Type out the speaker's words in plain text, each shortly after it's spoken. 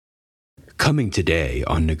Coming today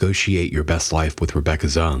on Negotiate Your Best Life with Rebecca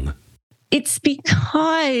Zung. It's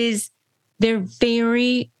because they're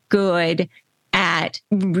very good at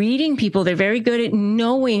reading people. They're very good at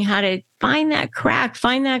knowing how to find that crack,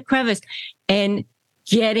 find that crevice, and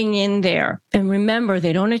getting in there. And remember,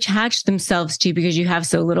 they don't attach themselves to you because you have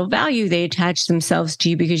so little value. They attach themselves to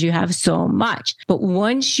you because you have so much. But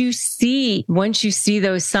once you see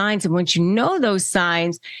those signs and once you know those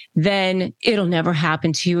signs, then it'll never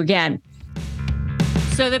happen to you again.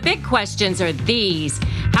 So the big questions are these.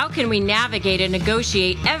 How can we navigate and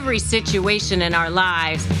negotiate every situation in our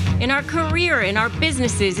lives, in our career, in our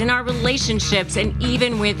businesses, in our relationships, and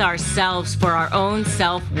even with ourselves for our own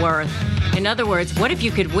self-worth? In other words, what if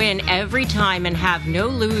you could win every time and have no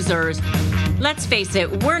losers? Let's face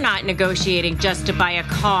it, we're not negotiating just to buy a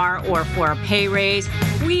car or for a pay raise.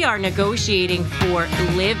 We are negotiating for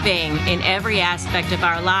living in every aspect of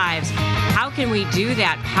our lives. How can we do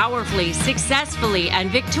that powerfully, successfully,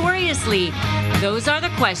 and victoriously? Those are the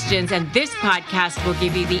questions, and this podcast will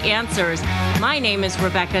give you the answers. My name is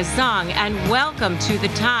Rebecca Zung, and welcome to the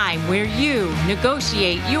time where you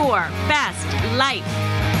negotiate your best life.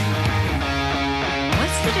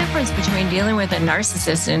 What's the difference between dealing with a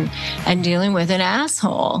narcissist and dealing with an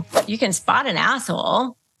asshole? You can spot an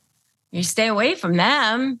asshole. You stay away from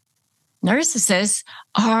them. Narcissists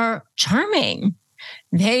are charming.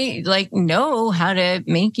 They know how to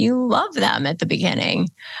make you love them at the beginning.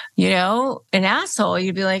 An asshole,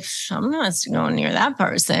 you'd be like, I'm not going near that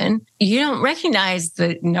person. You don't recognize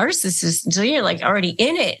the narcissist until you're already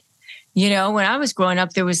in it. When I was growing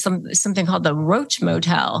up, there was something called the Roach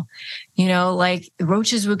Motel.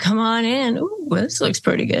 Roaches would come on in. Ooh, this looks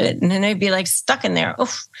pretty good. And then they'd be stuck in there.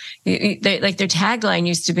 Oof. Their tagline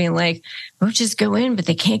used to be roaches go in, but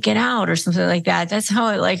they can't get out or something like that. That's how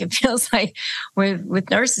it feels like with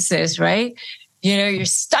narcissists, right? You're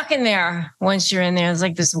stuck in there once you're in there. It's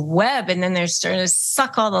like this web, and then they're starting to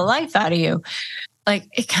suck all the life out of you.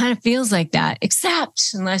 It kind of feels like that,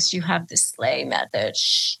 except unless you have the sleigh method.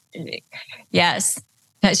 Yes,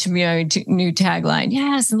 that should be our new tagline.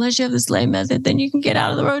 Yes, unless you have the sleigh method, then you can get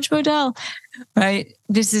out of the Roach Motel, right?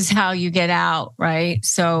 This is how you get out, right?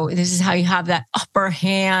 So this is how you have that upper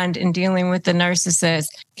hand in dealing with the narcissist.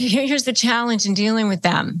 Here's the challenge in dealing with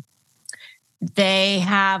them. They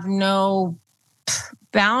have no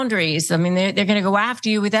boundaries. I mean, they're going to go after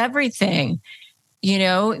you with everything.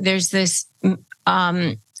 There's this...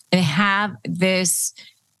 they have this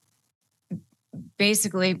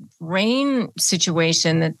basically brain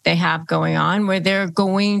situation that they have going on where they're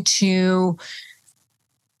going to,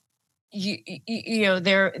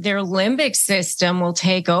 their limbic system will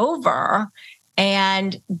take over,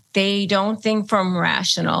 and they don't think from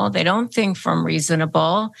rational. They don't think from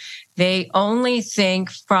reasonable. They only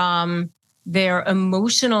think from their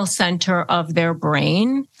emotional center of their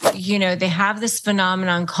brain. They have this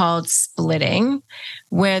phenomenon called splitting,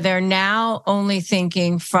 where they're now only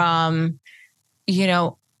thinking from,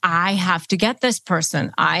 I have to get this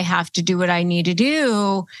person. I have to do what I need to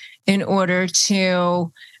do in order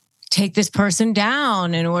to take this person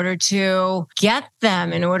down, in order to get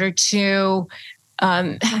them, in order to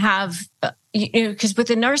have, because with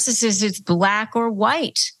a narcissist, it's black or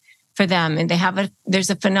white for them. And there's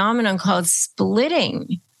a phenomenon called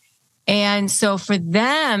splitting. And so for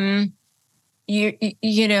them,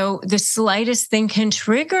 the slightest thing can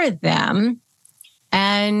trigger them.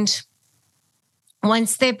 And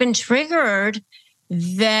once they've been triggered,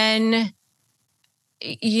 then,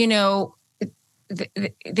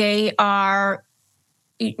 they are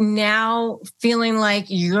now feeling like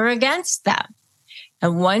you're against them.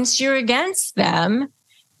 And once you're against them,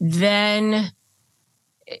 then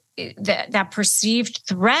that perceived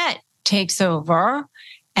threat takes over,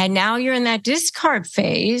 and now you're in that discard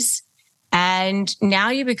phase, and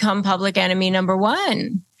now you become public enemy number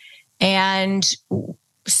one. And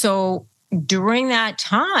so during that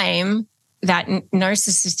time, that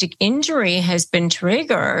narcissistic injury has been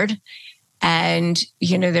triggered, and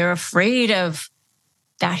they're afraid of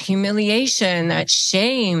that humiliation, that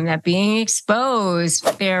shame, that being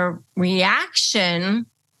exposed. Their reaction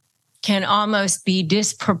can almost be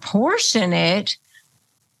disproportionate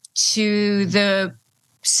to the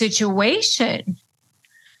situation.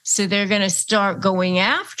 So they're going to start going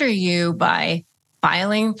after you by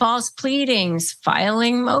filing false pleadings,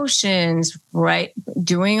 filing motions, right?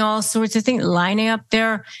 Doing all sorts of things, lining up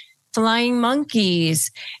their flying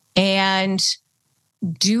monkeys and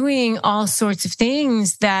doing all sorts of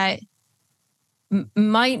things that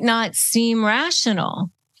might not seem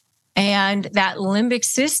rational. And that limbic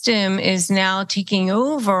system is now taking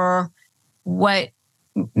over what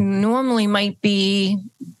normally might be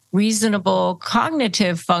reasonable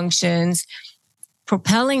cognitive functions,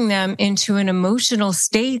 propelling them into an emotional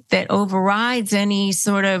state that overrides any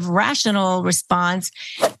sort of rational response.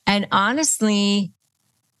 And honestly,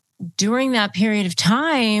 during that period of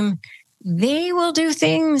time, they will do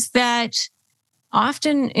things that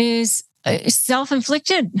often is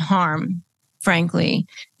self-inflicted harm, frankly,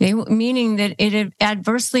 meaning that it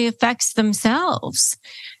adversely affects themselves.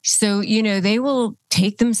 So, they will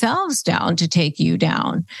take themselves down to take you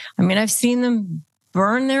down. I mean, I've seen them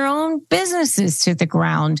burn their own businesses to the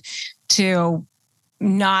ground to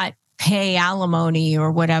not pay alimony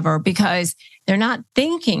or whatever, because they're not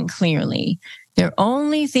thinking clearly. They're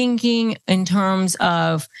only thinking in terms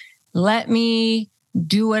of, let me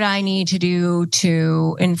do what I need to do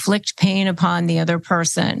to inflict pain upon the other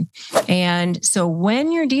person. And so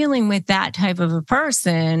when you're dealing with that type of a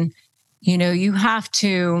person, you have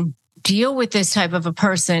to deal with this type of a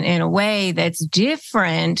person in a way that's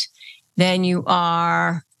different than you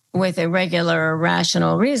are with a regular,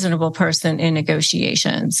 rational, reasonable person in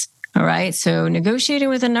negotiations. All right. So negotiating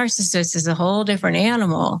with a narcissist is a whole different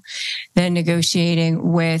animal than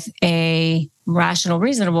negotiating with a rational,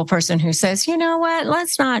 reasonable person who says, you know what,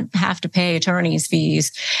 let's not have to pay attorney's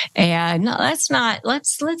fees. And let's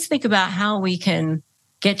think about how we can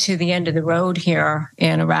get to the end of the road here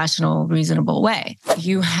in a rational, reasonable way.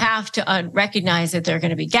 You have to recognize that they're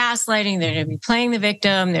going to be gaslighting, they're going to be playing the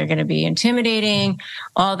victim, they're going to be intimidating,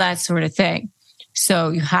 all that sort of thing. So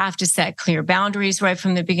you have to set clear boundaries right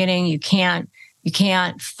from the beginning. You can't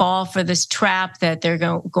fall for this trap that they're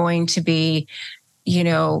going to be,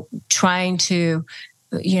 trying to,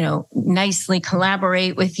 nicely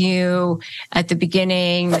collaborate with you at the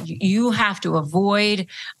beginning. You have to avoid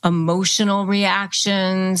emotional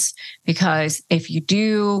reactions, because if you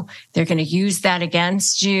do, they're going to use that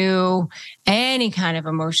against you. Any kind of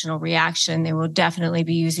emotional reaction, they will definitely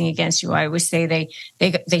be using against you. I always say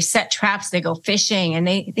they set traps, they go fishing, and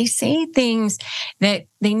they say things that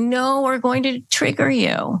they know are going to trigger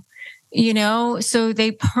you. So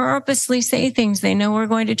they purposely say things they know are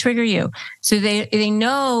going to trigger you. So they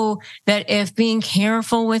know that if being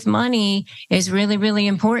careful with money is really, really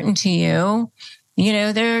important to you,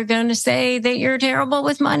 they're going to say that you're terrible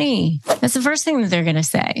with money. That's the first thing that they're going to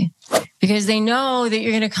say, because they know that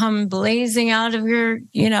you're going to come blazing out of your,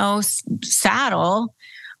 saddle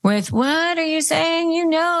with, what are you saying? You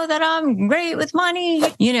know that I'm great with money,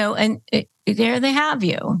 and there they have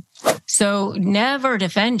you. So never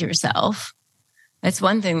defend yourself. That's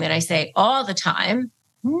one thing that I say all the time.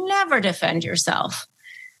 Never defend yourself.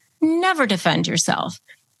 Never defend yourself.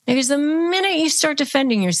 Because the minute you start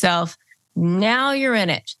defending yourself, now you're in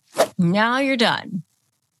it. Now you're done.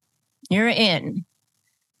 You're in.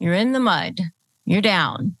 You're in the mud. You're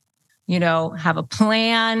down. Have a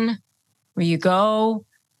plan where you go.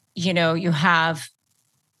 You have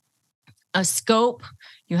a scope.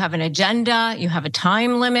 You have an agenda. You have a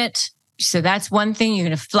time limit. So that's one thing. You're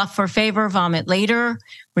going to fluff for favor, vomit later,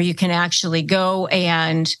 where you can actually go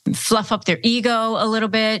and fluff up their ego a little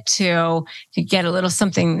bit to get a little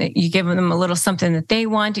something that you give them, a little something that they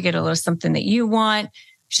want, to get a little something that you want,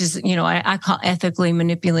 which is, I call ethically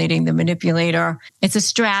manipulating the manipulator. It's a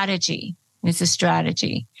strategy. It's a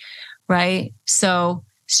strategy, right? So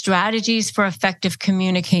strategies for effective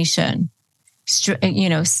communication.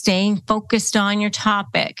 Staying focused on your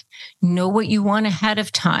topic. Know what you want ahead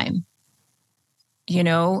of time.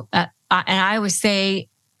 And I always say,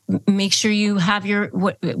 make sure you have your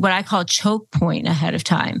what I call choke point ahead of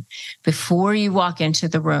time before you walk into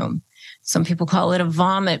the room. Some people call it a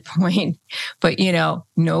vomit point, but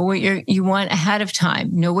know what you want ahead of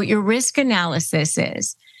time. Know what your risk analysis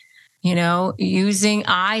is. Using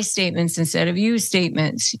I statements instead of you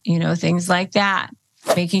statements. Things like that.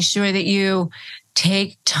 Making sure that you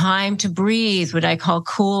take time to breathe, what I call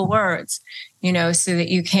cool words. So that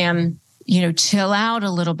you can chill out a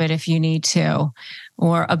little bit if you need to,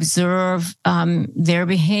 or observe their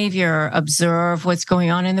behavior, observe what's going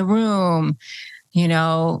on in the room,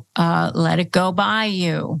 let it go by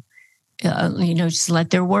you, just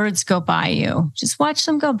let their words go by you. Just watch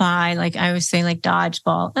them go by. Like I always say, like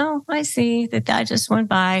dodgeball. Oh, I see that just went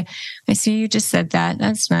by. I see you just said that.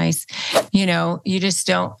 That's nice. You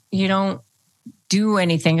don't do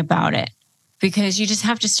anything about it. Because you just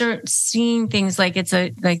have to start seeing things like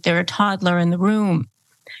like they're a toddler in the room,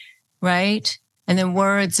 right? And then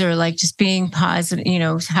words are like just being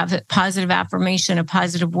positive, have a positive affirmation, a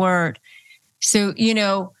positive word. So,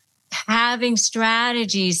 having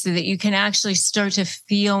strategies so that you can actually start to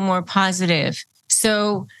feel more positive.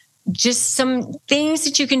 So just some things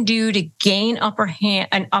that you can do to gain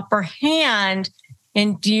an upper hand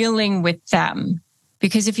in dealing with them.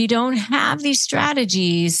 Because if you don't have these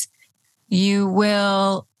strategies, you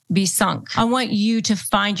will be sunk. I want you to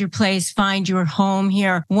find your place, find your home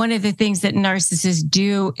here. One of the things that narcissists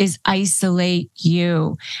do is isolate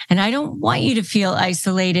you. And I don't want you to feel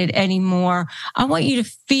isolated anymore. I want you to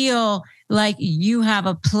feel like you have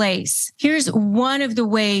a place. Here's one of the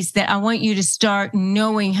ways that I want you to start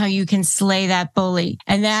knowing how you can slay that bully.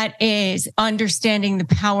 And that is understanding the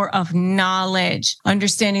power of knowledge,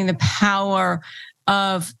 understanding the power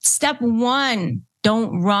of step one.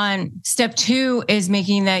 Don't run. Step 2 is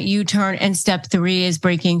making that U-turn. And step 3 is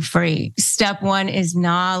breaking free. Step 1 is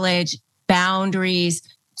knowledge, boundaries,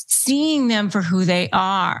 seeing them for who they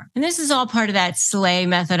are. And this is all part of that slay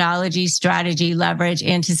methodology, strategy, leverage,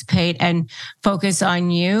 anticipate, and focus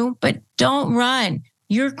on you. But don't run.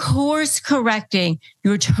 You're course correcting.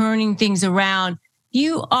 You're turning things around.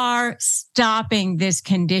 You are stopping this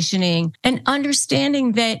conditioning and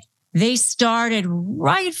understanding that they started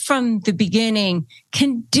right from the beginning,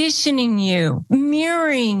 conditioning you,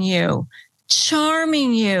 mirroring you,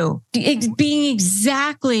 charming you, being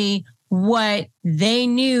exactly what they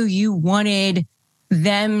knew you wanted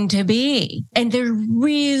them to be. And they're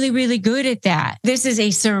really, really good at that. This is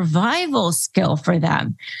a survival skill for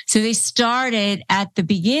them. So they started at the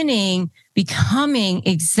beginning becoming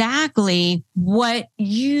exactly what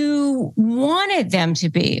you wanted them to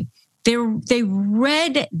be. They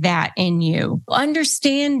read that in you,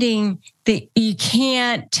 understanding that you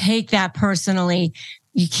can't take that personally.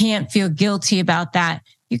 You can't feel guilty about that.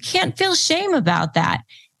 You can't feel shame about that.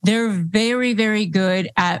 They're very, very good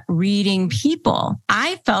at reading people.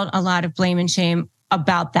 I felt a lot of blame and shame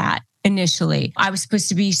about that initially. I was supposed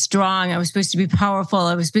to be strong. I was supposed to be powerful.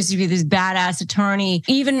 I was supposed to be this badass attorney.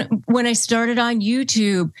 Even when I started on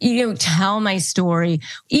YouTube, tell my story.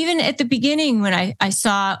 Even at the beginning when I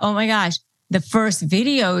saw, oh my gosh, the first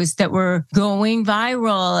videos that were going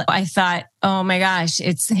viral, I thought, oh my gosh,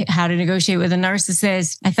 it's how to negotiate with a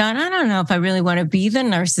narcissist. I thought, I don't know if I really want to be the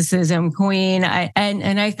narcissism queen.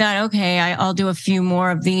 And I thought, okay, I'll do a few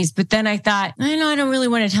more of these. But then I thought, I don't really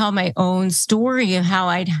want to tell my own story of how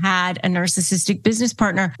I'd had a narcissistic business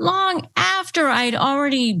partner long after I'd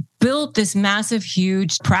already built this massive,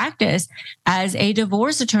 huge practice as a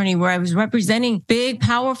divorce attorney where I was representing big,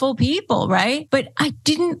 powerful people, right? But I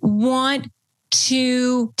didn't want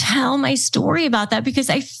to tell my story about that because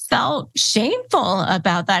I felt shameful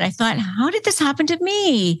about that. I thought, how did this happen to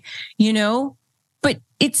me? But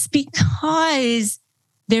it's because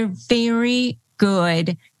they're very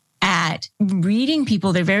good at reading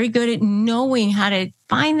people. They're very good at knowing how to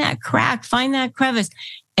find that crack, find that crevice,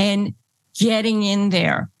 and getting in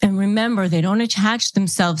there. And remember, they don't attach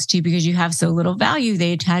themselves to you because you have so little value.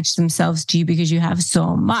 They attach themselves to you because you have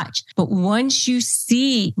so much. But once you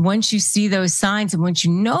see those signs and once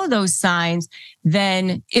you know those signs,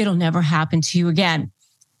 then it'll never happen to you again.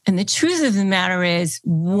 And the truth of the matter is,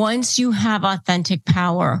 once you have authentic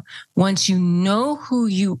power, once you know who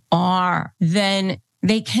you are, then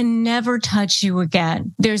they can never touch you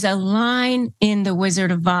again. There's a line in The Wizard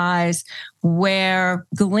of Oz where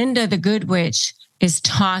Glinda the Good Witch is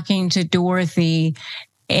talking to Dorothy,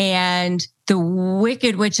 and the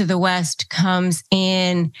Wicked Witch of the West comes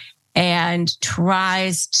in and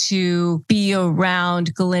tries to be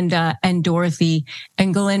around Glinda and Dorothy.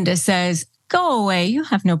 And Glinda says, go away. You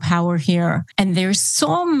have no power here. And there's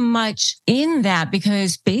so much in that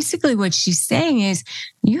because basically what she's saying is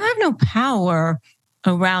you have no power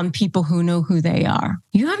around people who know who they are.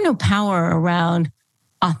 You have no power around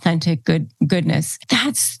authentic goodness.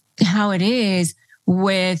 That's how it is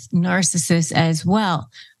with narcissists as well.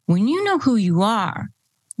 When you know who you are,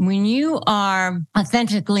 when you are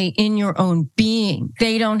authentically in your own being,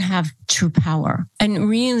 they don't have true power. And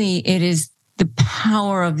really, it is the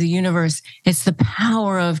power of the universe. It's the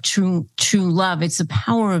power of true love. It's the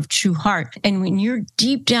power of true heart. And when you're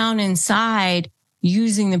deep down inside,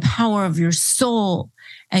 using the power of your soul,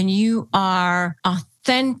 and you are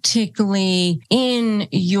authentically in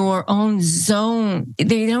your own zone,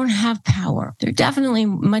 they don't have power. They're definitely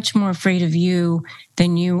much more afraid of you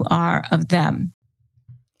than you are of them.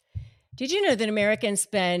 Did you know that Americans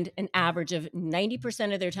spend an average of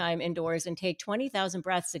 90% of their time indoors and take 20,000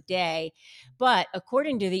 breaths a day? But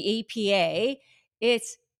according to the EPA,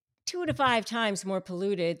 it's 2 to 5 times more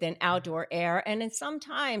polluted than outdoor air, and it's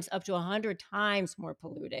sometimes up to 100 times more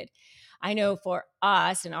polluted. I know for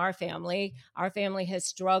us and our family has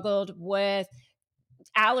struggled with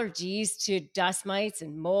allergies to dust mites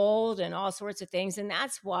and mold and all sorts of things. And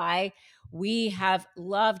that's why we have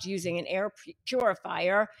loved using an air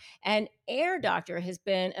purifier. And Air Doctor has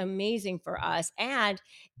been amazing for us. And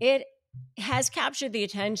it has captured the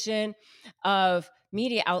attention of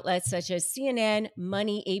media outlets such as CNN,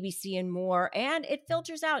 Money, ABC, and more, and it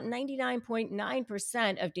filters out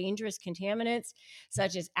 99.9% of dangerous contaminants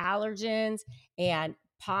such as allergens and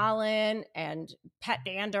pollen and pet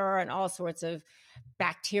dander and all sorts of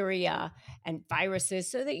bacteria and viruses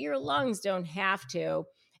so that your lungs don't have to.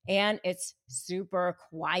 And it's super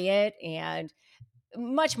quiet and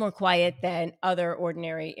much more quiet than other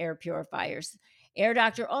ordinary air purifiers. Air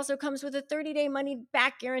Doctor also comes with a 30-day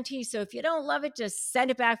money-back guarantee. So if you don't love it, just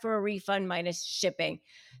send it back for a refund minus shipping.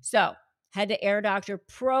 So head to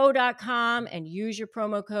airdoctorpro.com and use your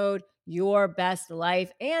promo code YourBestLife.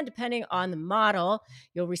 And depending on the model,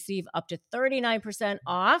 you'll receive up to 39%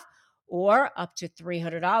 off or up to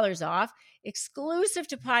 $300 off. Exclusive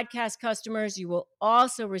to podcast customers, you will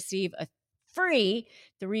also receive a free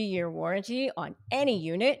 3-year warranty on any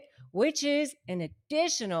unit, which is an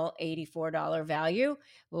additional $84 value.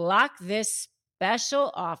 Lock this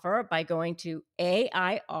special offer by going to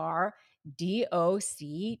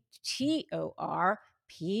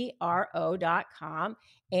AIRDOCTORPRO.com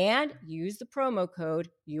and use the promo code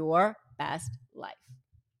YourBestLife.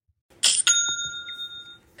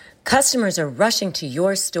 Customers are rushing to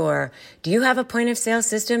your store. Do you have a point of sale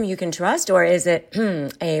system you can trust, or is it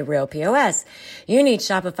a real POS? You need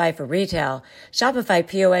Shopify for retail. Shopify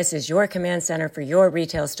POS is your command center for your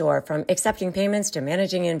retail store, from accepting payments to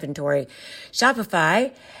managing inventory.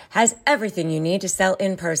 Shopify has everything you need to sell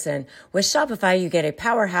in person. With Shopify, you get a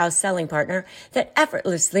powerhouse selling partner that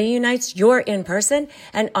effortlessly unites your in-person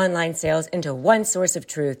and online sales into one source of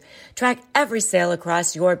truth. Track every sale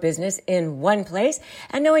across your business in one place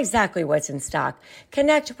and know exactly what's in stock.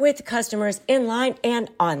 Connect with customers in line and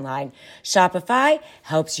online. Shopify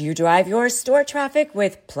helps you drive your store traffic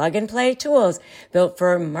with plug-and-play tools built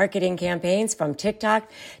for marketing campaigns from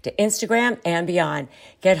TikTok to Instagram and beyond.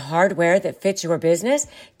 Get hardware that fits your business.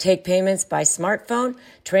 Take payments by smartphone.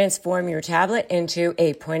 Transform your tablet into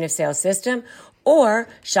a point-of-sale system, or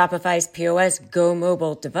Shopify's POS Go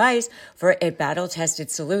mobile device for a battle-tested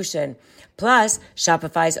solution. Plus,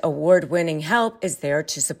 Shopify's award-winning help is there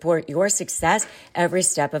to support your success every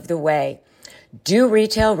step of the way. Do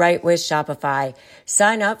retail right with Shopify.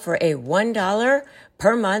 Sign up for a $1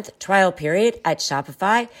 per month trial period at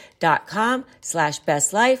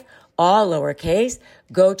shopify.com/bestlife, all lowercase.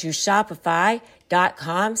 Go to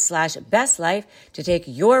shopify.com/bestlife to take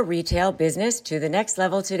your retail business to the next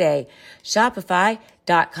level today.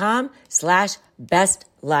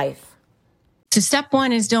 Shopify.com/bestlife. So step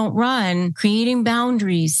one is don't run, creating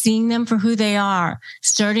boundaries, seeing them for who they are,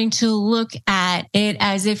 starting to look at it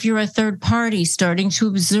as if you're a third party, starting to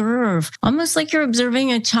observe, almost like you're observing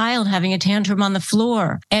a child having a tantrum on the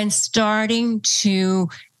floor, and starting to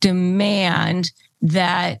demand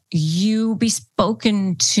that you be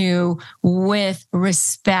spoken to with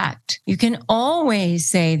respect. You can always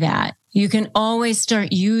say that. You can always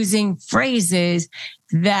start using phrases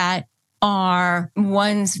that are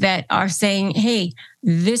ones that are saying, hey,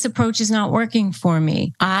 this approach is not working for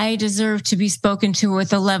me. I deserve to be spoken to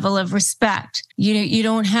with a level of respect. You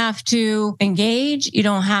don't have to engage. You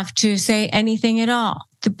don't have to say anything at all.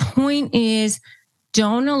 The point is,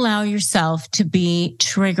 don't allow yourself to be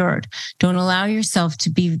triggered. Don't allow yourself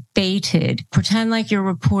to be baited. Pretend like you're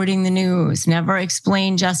reporting the news. Never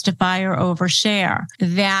explain, justify, or overshare.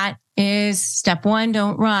 That is step one,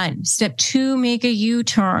 don't run. Step two, make a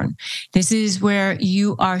U-turn. This is where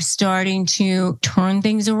you are starting to turn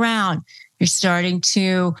things around. You're starting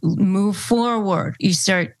to move forward. You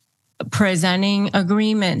start presenting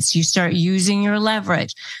agreements. You start using your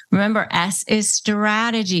leverage. Remember, S is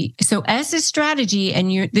strategy. So S is strategy.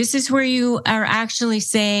 And this is where you are actually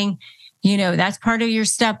saying, that's part of your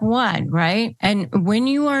step one, right? And when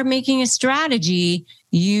you are making a strategy,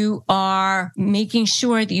 you are making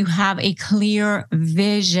sure that you have a clear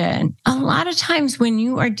vision. A lot of times when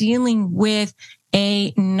you are dealing with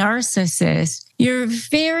a narcissist, you're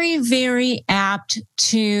very, very apt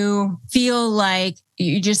to feel like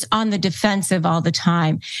you're just on the defensive all the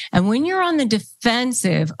time. And when you're on the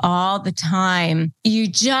defensive all the time, you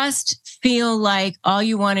just feel like all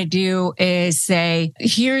you want to do is say,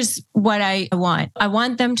 here's what I want. I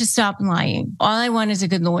want them to stop lying. All I want is a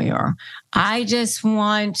good lawyer. I just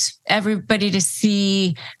want everybody to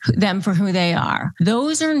see them for who they are.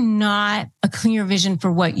 Those are not a clear vision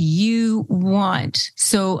for what you want.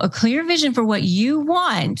 So a clear vision for what you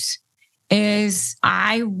want is,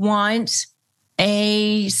 I want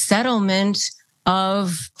a settlement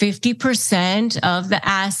of 50% of the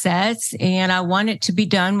assets, and I want it to be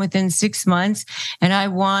done within 6 months, and I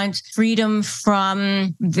want freedom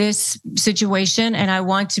from this situation, and I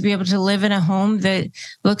want to be able to live in a home that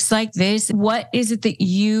looks like this. What is it that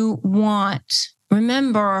you want?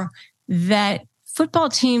 Remember that football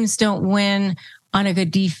teams don't win on a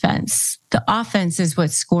good defense. The offense is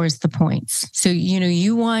what scores the points. So,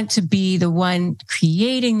 you want to be the one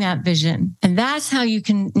creating that vision. And that's how you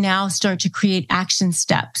can now start to create action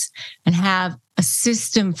steps and have a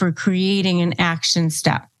system for creating an action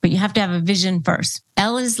step. But you have to have a vision first.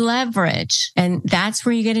 L is leverage. And that's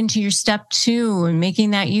where you get into your step 2 and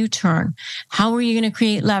making that U-turn. How are you going to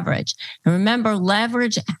create leverage? And remember,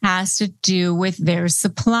 leverage has to do with their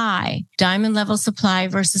supply. Diamond level supply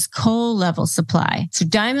versus coal level supply. So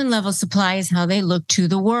diamond level supply is how they look to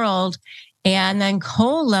the world. And then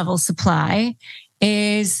coal level supply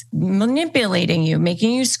is manipulating you,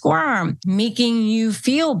 making you squirm, making you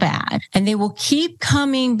feel bad. And they will keep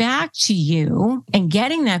coming back to you and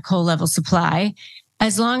getting that coal level supply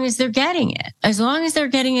as long as they're getting it. As long as they're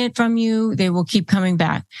getting it from you, they will keep coming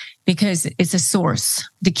back because it's a source.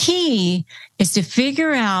 The key is to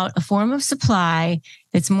figure out a form of supply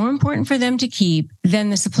that's more important for them to keep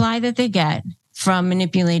than the supply that they get from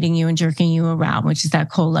manipulating you and jerking you around, which is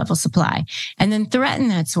that coal level supply, and then threaten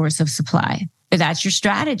that source of supply. That's your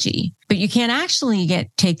strategy. But you can't actually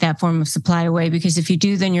take that form of supply away, because if you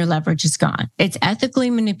do, then your leverage is gone. It's ethically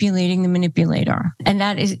manipulating the manipulator. And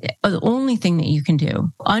that is the only thing that you can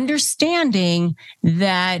do. Understanding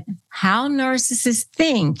that how narcissists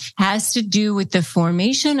think has to do with the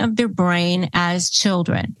formation of their brain as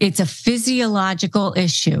children. It's a physiological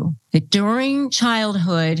issue that during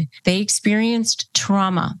childhood, they experienced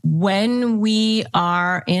trauma. When we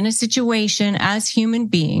are in a situation as human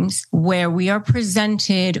beings where we are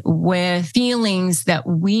presented with feelings that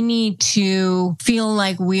we need to feel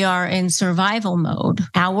like we are in survival mode,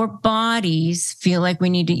 our bodies feel like we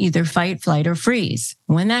need to either fight, flight, or freeze.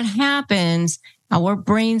 When that happens, our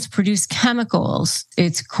brains produce chemicals.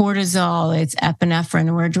 It's cortisol, it's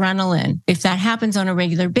epinephrine, or adrenaline. If that happens on a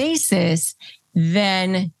regular basis,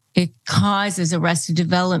 then it causes arrested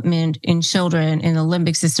development in children in the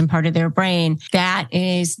limbic system part of their brain. That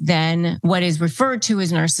is then what is referred to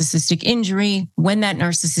as narcissistic injury. When that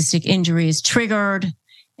narcissistic injury is triggered,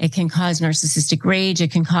 it can cause narcissistic rage.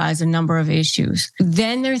 It can cause a number of issues.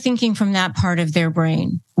 Then they're thinking from that part of their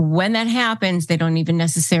brain. When that happens, they don't even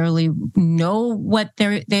necessarily know what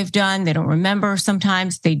they've done. They don't remember.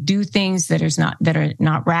 Sometimes they do things that are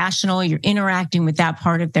not rational. You're interacting with that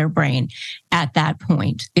part of their brain at that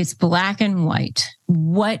point. It's black and white.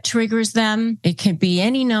 What triggers them? It could be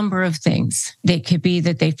any number of things. It could be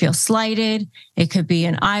that they feel slighted. It could be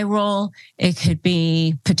an eye roll. It could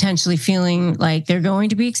be potentially feeling like they're going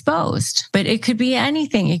to be exposed. But it could be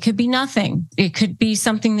anything. It could be nothing. It could be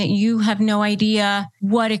something that you have no idea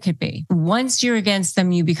what it could be. Once you're against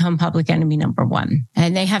them, you become public enemy number 1.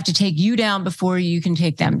 And they have to take you down before you can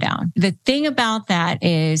take them down. The thing about that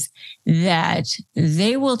is that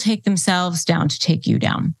they will take themselves down to take you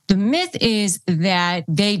down. The myth is that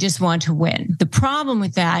they just want to win. The problem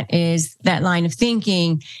with that is that line of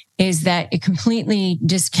thinking is that it completely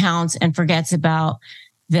discounts and forgets about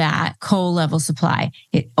that coal level supply.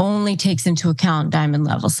 It only takes into account diamond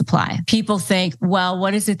level supply. People think, well,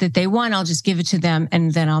 what is it that they want? I'll just give it to them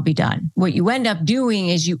and then I'll be done. What you end up doing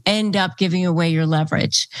is you end up giving away your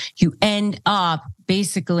leverage. You end up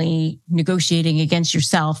basically negotiating against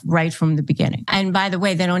yourself right from the beginning. And by the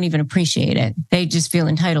way, they don't even appreciate it. They just feel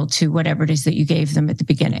entitled to whatever it is that you gave them at the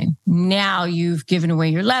beginning. Now you've given away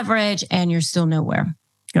your leverage and you're still nowhere.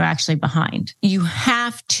 You're actually behind. You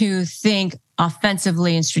have to think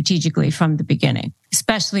offensively and strategically from the beginning,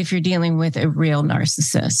 especially if you're dealing with a real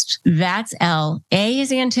narcissist. That's L. A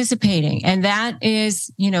is anticipating. And that is,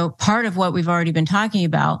 part of what we've already been talking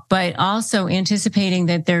about, but also anticipating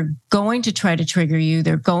that they're going to try to trigger you.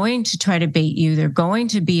 They're going to try to bait you. They're going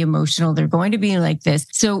to be emotional. They're going to be like this.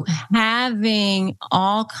 So having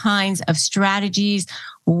all kinds of strategies,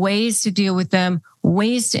 ways to deal with them,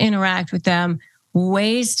 ways to interact with them,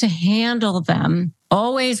 ways to handle them.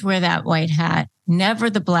 Always wear that white hat, never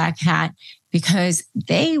the black hat, because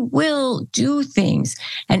they will do things.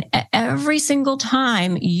 And every single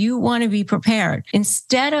time you want to be prepared.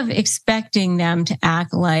 Instead of expecting them to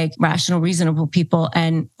act like rational, reasonable people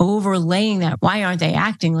and overlaying that, why aren't they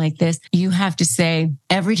acting like this? You have to say,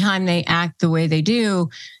 every time they act the way they do,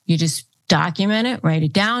 you just document it, write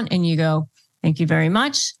it down, and you go, thank you very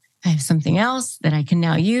much. I have something else that I can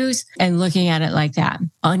now use. And looking at it like that,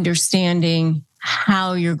 understanding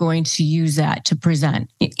how you're going to use that to present.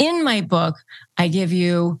 In my book, I give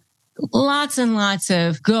you lots and lots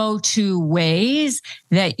of go-to ways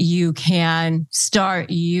that you can start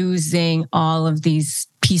using all of these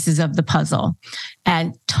pieces of the puzzle,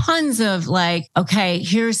 and tons of like, okay,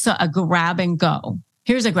 here's a grab and go.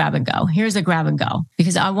 Here's a grab and go. Here's a grab and go,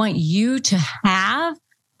 because I want you to have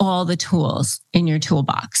all the tools in your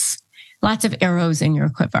toolbox. Lots of arrows in your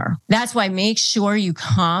quiver. That's why make sure you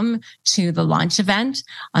come to the launch event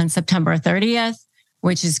on September 30th,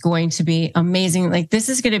 which is going to be amazing. Like, this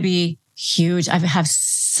is going to be huge. I have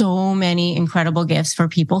so many incredible gifts for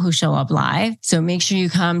people who show up live. So make sure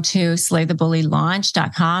you come to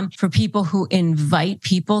slaythebullylaunch.com. For people who invite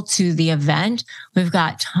people to the event, we've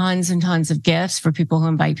got tons and tons of gifts for people who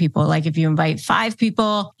invite people. Like, if you invite 5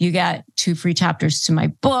 people, you get 2 free chapters to my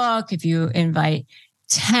book. If you invite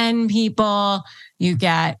 10 people, you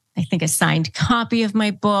get, I think, a signed copy of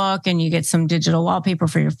my book, and you get some digital wallpaper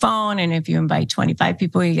for your phone. And if you invite 25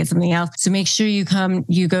 people, you get something else. So make sure you come,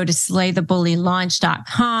 you go to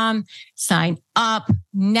slaythebullylaunch.com, sign up.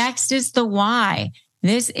 Next is the why.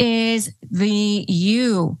 This is the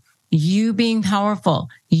you being powerful,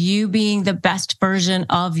 you being the best version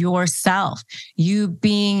of yourself, you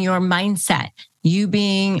being your mindset, you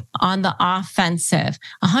being on the offensive.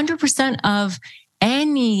 100% of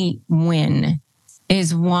any win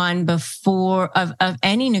is won before of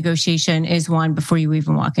any negotiation is won before you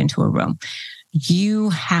even walk into a room.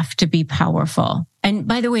 You have to be powerful. And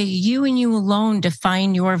by the way, you and you alone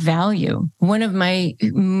define your value. One of my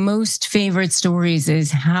most favorite stories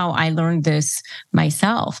is how I learned this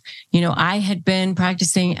myself. You know, I had been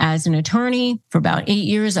practicing as an attorney for about 8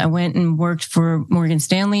 years. I went and worked for Morgan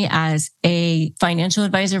Stanley as a financial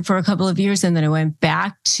advisor for a couple of years. And then I went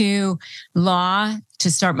back to law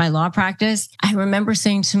to start my law practice. I remember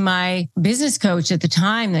saying to my business coach at the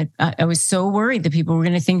time that I was so worried that people were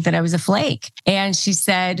going to think that I was a flake. And she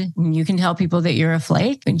said, you can tell people that you're a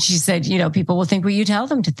flake. And she said, you know, people will think what you tell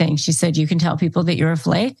them to think. She said, you can tell people that you're a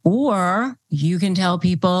flake, or you can tell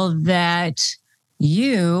people that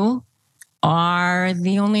you are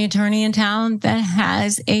the only attorney in town that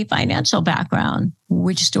has a financial background.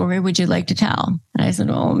 Which story would you like to tell? And I said,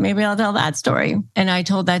 well, maybe I'll tell that story. And I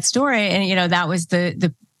told that story. And, you know, that was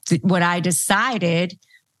the what I decided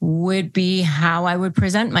would be how I would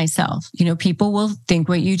present myself. You know, people will think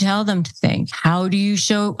what you tell them to think. How do you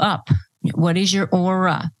show up? What is your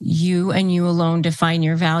aura? You and you alone define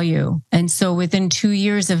your value. And so within 2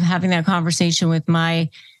 years of having that conversation with my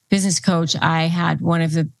business coach, I had one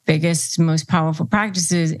of the biggest, most powerful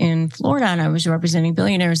practices in Florida. And I was representing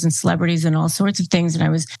billionaires and celebrities and all sorts of things. And I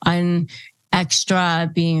was on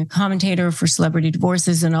extra being a commentator for celebrity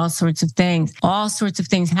divorces and all sorts of things. All sorts of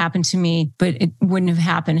things happened to me, but it wouldn't have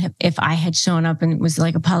happened if I had shown up and it was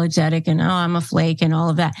like apologetic and, oh, I'm a flake and all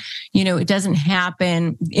of that. You know, it doesn't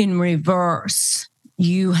happen in reverse.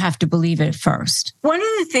 You have to believe it first. One of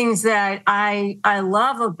the things that I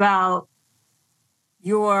love about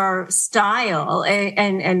your style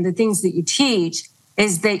and the things that you teach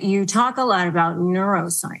is that you talk a lot about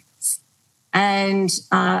neuroscience. And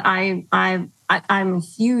I'm a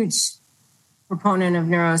huge proponent of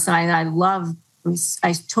neuroscience.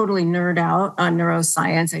 I totally nerd out on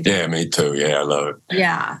neuroscience. Yeah, me too. Yeah, I love it.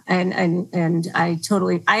 Yeah. And I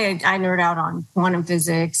nerd out on quantum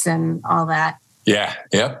physics and all that. Yeah.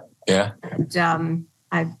 Yep. Yeah. And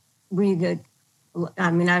I read it.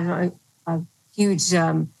 I mean, I've a huge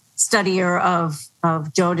studier of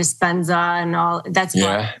Joe Dispenza and all. That's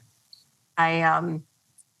why I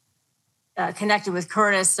connected with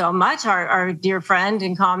Curtis so much, our dear friend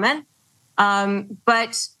in common.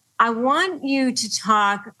 But I want you to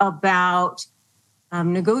talk about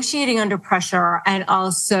negotiating under pressure and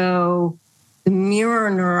also the mirror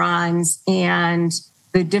neurons and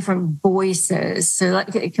the different voices. So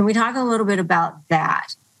can we talk a little bit about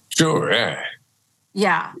that? Sure, yeah.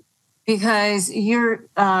 Yeah. Because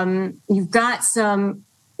you've got some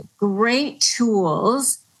great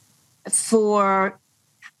tools for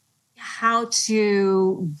how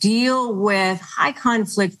to deal with high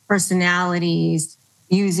conflict personalities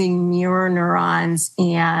using mirror neurons,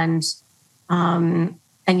 and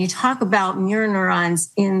you talk about mirror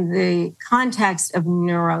neurons in the context of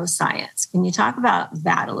neuroscience. Can you talk about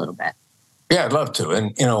that a little bit? Yeah, I'd love to.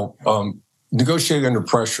 And negotiating under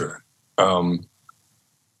pressure.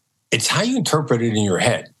 It's how you interpret it in your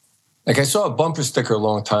head. Like, I saw a bumper sticker a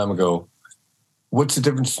long time ago. What's the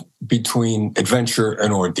difference between adventure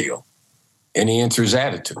and ordeal? And the answer is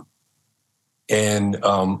attitude. And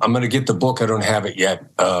I'm going to get the book. I don't have it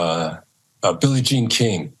yet. Billie Jean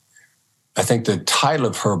King. I think the title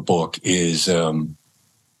of her book is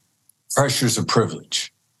Pressures of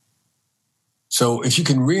Privilege. So if you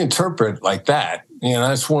can reinterpret like that,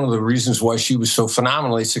 that's one of the reasons why she was so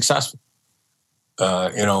phenomenally successful.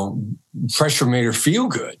 Pressure made her feel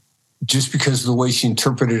good just because of the way she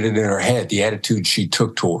interpreted it in her head, the attitude she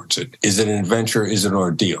took towards it. Is it an adventure? Is it an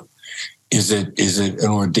ordeal? Is it an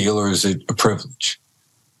ordeal or is it a privilege?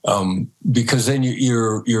 Because then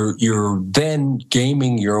you're then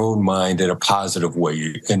gaming your own mind in a positive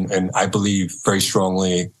way. And I believe very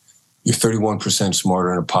strongly you're 31%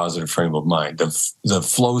 smarter in a positive frame of mind. The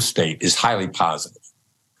flow state is highly positive.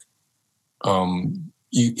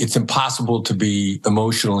 It's impossible to be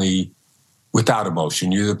emotionally without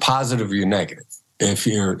emotion. You're either positive or you're negative. If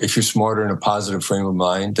you're smarter in a positive frame of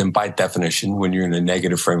mind, then by definition, when you're in a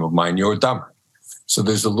negative frame of mind, you're dumber. So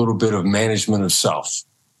there's a little bit of management of self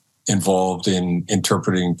involved in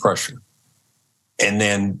interpreting pressure. And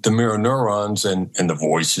then the mirror neurons and the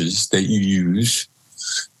voices that you use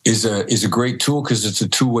is a great tool because it's a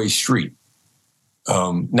two-way street.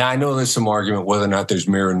 Now, I know there's some argument whether or not there's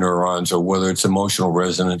mirror neurons or whether it's emotional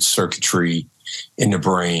resonance circuitry in the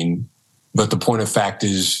brain, but the point of fact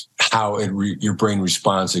is how your brain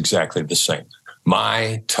responds exactly the same.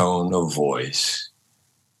 My tone of voice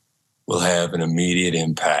will have an immediate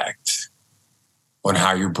impact on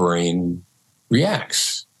how your brain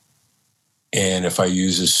reacts. And if I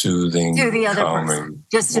use a soothing, to the other calming person,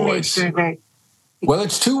 just to voice, make sure that. Well,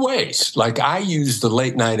 it's two ways. Like I use the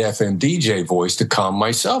late night FM DJ voice to calm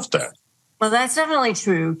myself down. Well, that's definitely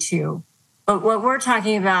true too. But what we're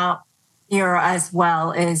talking about here as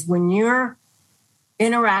well is when you're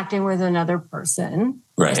interacting with another person,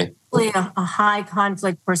 right? Especially a high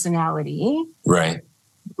conflict personality, right,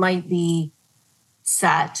 might be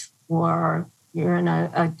set or you're in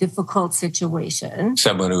a difficult situation.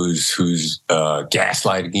 Someone who's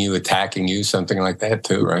gaslighting you, attacking you, something like that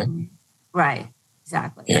too, right? Right.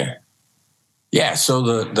 Exactly. Yeah. Yeah. So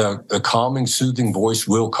the calming, soothing voice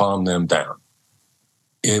will calm them down.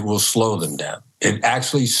 It will slow them down. It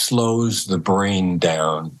actually slows the brain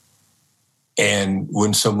down. And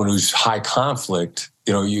when someone who's high conflict,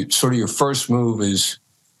 you sort of your first move is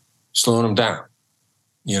slowing them down.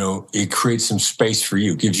 It creates some space for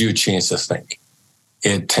you, gives you a chance to think.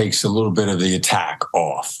 It takes a little bit of the attack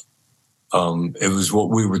off. It was what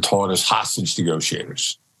we were taught as hostage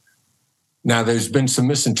negotiators. Now, there's been some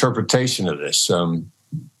misinterpretation of this.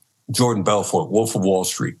 Jordan Belfort, Wolf of Wall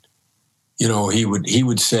Street, he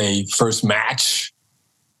would say, first match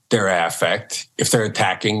their affect. If they're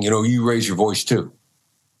attacking, you raise your voice too.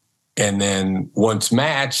 And then once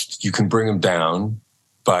matched, you can bring them down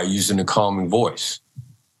by using a calming voice.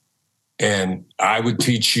 And I would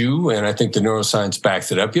teach you, and I think the neuroscience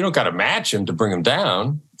backs it up, you don't got to match them to bring them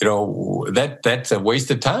down. That's a waste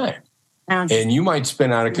of time. And you might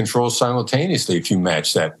spin out of control simultaneously if you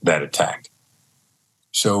match that attack.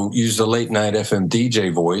 So use the late night FM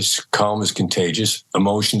DJ voice. Calm is contagious.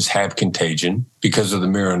 Emotions have contagion because of the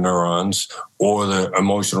mirror neurons or the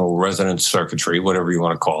emotional resonance circuitry, whatever you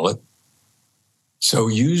want to call it. So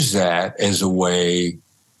use that as a way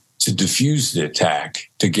to diffuse the attack,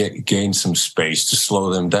 to gain some space, to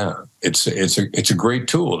slow them down. It's a great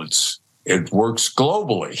tool. It works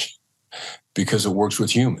globally because it works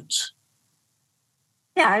with humans.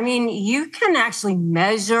 Yeah, I mean, you can actually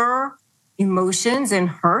measure emotions in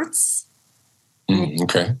hertz.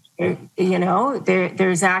 Okay.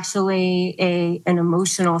 There's actually an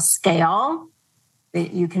emotional scale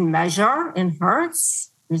that you can measure in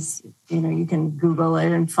hertz. You can Google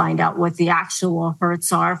it and find out what the actual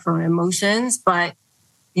hertz are for emotions. But,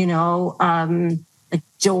 like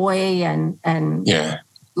joy and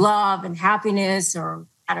love and happiness, or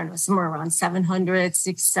I don't know, somewhere around 700,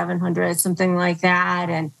 700, something like that.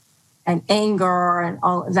 And anger and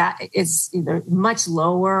all of that is either much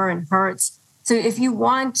lower in hertz. So if you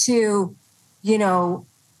want to,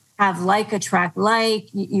 have like attract like,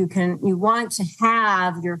 you want to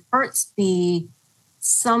have your hertz be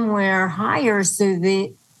somewhere higher so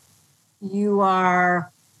that you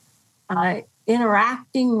are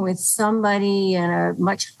interacting with somebody in a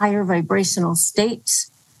much higher vibrational state.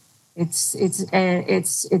 It's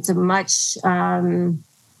a much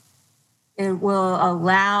it will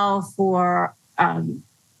allow for a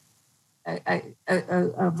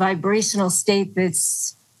vibrational state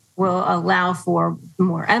that's will allow for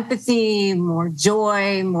more empathy, more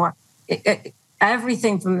joy, more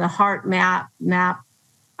everything from the heart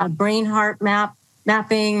brain heart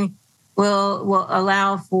mapping will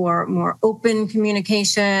allow for more open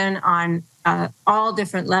communication on all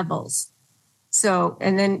different levels. So,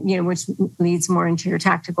 and then, which leads more into your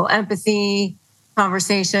tactical empathy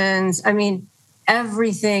conversations. I mean,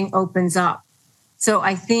 everything opens up. So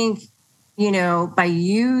I think by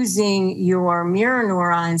using your mirror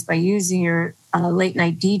neurons, by using your late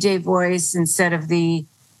night DJ voice instead of the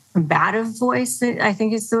combative voice that I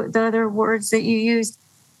think is the other words that you used,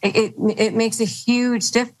 it makes a huge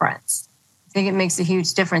difference. I think it makes a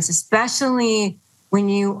huge difference, especially when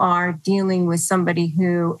you are dealing with somebody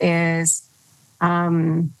who is,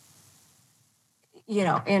 in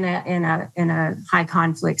a high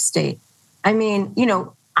conflict state. I mean,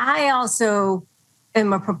 I also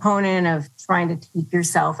am a proponent of trying to take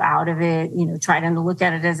yourself out of it, trying to look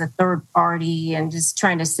at it as a third party and just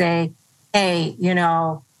trying to say, hey,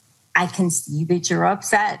 I can see that you're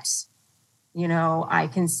upset. I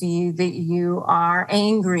can see that you are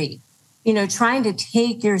angry. Trying to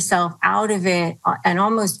take yourself out of it and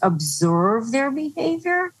almost observe their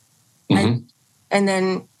behavior. Mm-hmm. And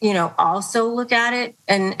then, also look at it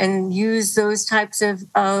and use those types of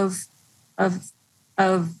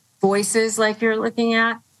voices like you're looking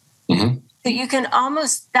at. Mm-hmm. That you can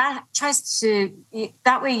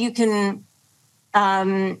that way you can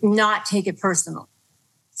not take it personally.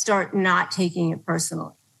 Start not taking it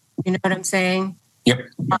personally. You know what I'm saying? Yep.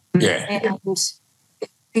 Yeah.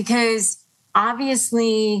 Because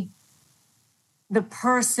obviously the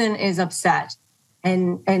person is upset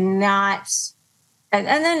and then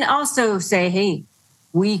also say, hey,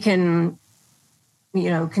 we can,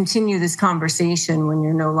 continue this conversation when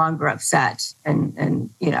you're no longer upset and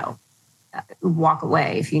walk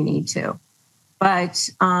away if you need to. But,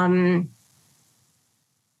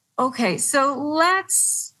 okay, so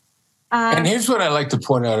let's. And here's what I like to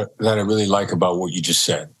point out that I really like about what you just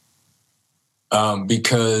said.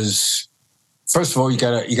 Because first of all, you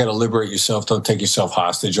gotta liberate yourself. Don't take yourself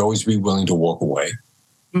hostage. Always be willing to walk away.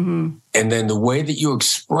 Mm-hmm. And then the way that you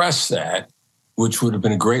express that, which would have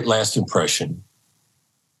been a great last impression,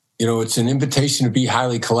 it's an invitation to be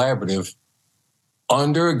highly collaborative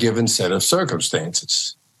under a given set of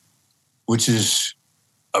circumstances, which is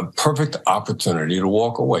a perfect opportunity to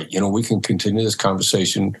walk away. We can continue this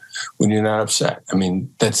conversation when you're not upset. I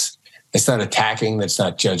mean, that's not attacking. That's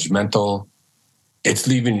not judgmental. It's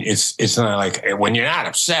leaving. It's not like when you're not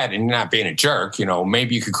upset and you're not being a jerk,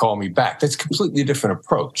 maybe you could call me back. That's a completely different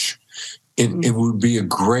approach. It would be a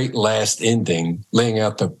great last ending, laying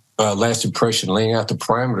out the last impression, laying out the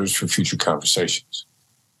parameters for future conversations.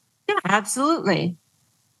 Yeah, absolutely.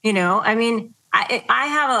 I mean, I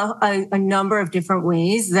have a number of different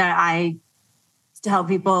ways that I tell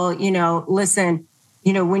people, listen,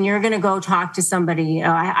 when you're going to go talk to somebody,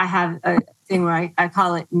 I have a thing where I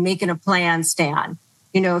call it making a plan stand.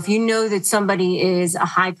 If you know that somebody is a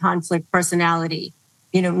high conflict personality,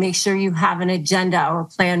 make sure you have an agenda or a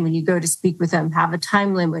plan when you go to speak with them, have a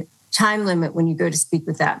time limit when you go to speak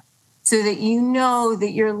with them, so that you know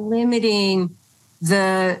that you're limiting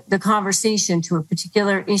the conversation to a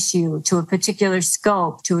particular issue, to a particular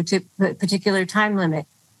scope, to a particular time limit.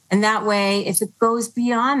 And that way, if it goes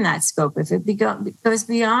beyond that scope, if it goes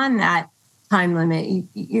beyond that time limit,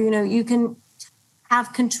 you can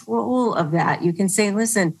have control of that. You can say,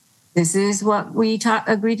 listen, this is what we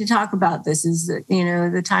agreed to talk about. This is,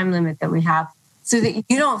 the time limit that we have, so that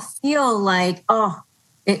you don't feel like, oh,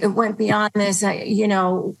 it went beyond this.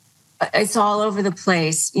 It's all over the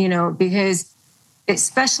place, because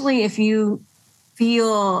especially if you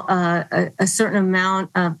feel a certain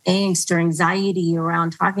amount of angst or anxiety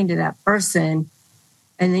around talking to that person,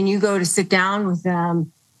 and then you go to sit down with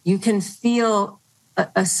them, you can feel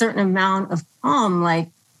a certain amount of calm, like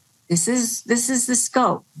this is the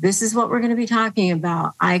scope. This is what we're going to be talking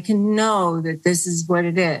about. I can know that this is what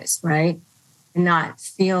it is, right? And not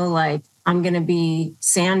feel like I'm going to be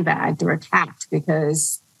sandbagged or attacked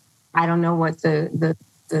because I don't know what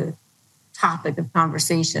the topic of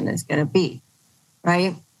conversation is going to be,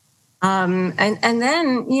 right? And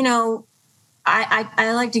then,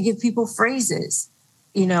 I like to give people phrases,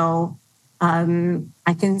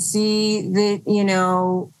 I can see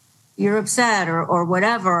that, you're upset or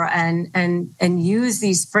whatever, and use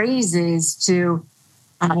these phrases to,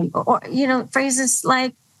 phrases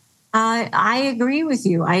like, I agree with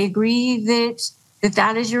you. I agree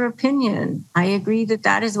that is your opinion. I agree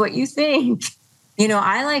that is what you think.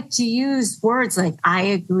 I like to use words like I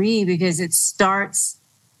agree because it starts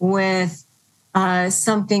with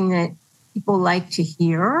something that people like to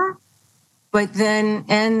hear, but then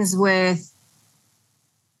ends with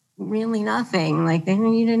really nothing. Like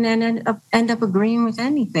you didn't end up agreeing with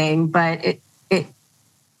anything, but it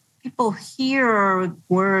people hear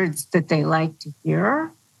words that they like to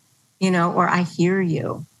hear, or I hear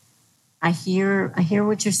you. I hear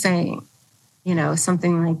what you're saying,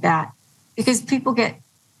 something like that. Because people get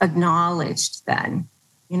acknowledged then.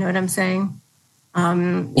 You know what I'm saying?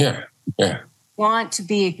 Yeah. want to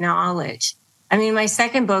be acknowledged. I mean, my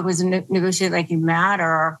second book was Negotiate Like You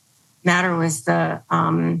Matter. Matter was the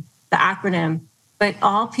acronym. But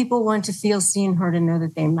all people want to feel seen, heard, and know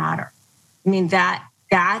that they matter. I mean,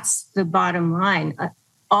 that's the bottom line.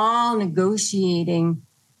 All negotiating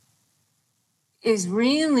is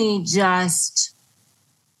really just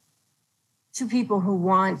two people who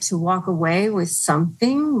want to walk away with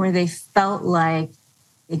something where they felt like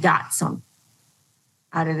they got something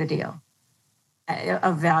out of the deal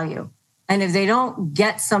of value. And if they don't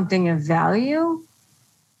get something of value,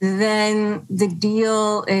 then the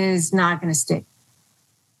deal is not going to stick.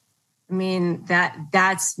 I mean,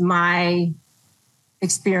 that's my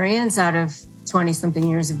experience out of 20-something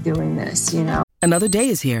years of doing this, you know. Another day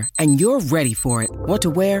is here, and you're ready for it. What to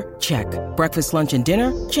wear? Check. Breakfast, lunch, and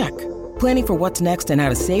dinner? Check. Planning for what's next and how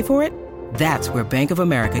to save for it? That's where Bank of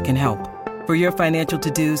America can help. For your financial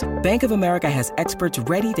to-dos, Bank of America has experts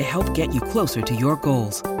ready to help get you closer to your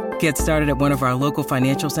goals. Get started at one of our local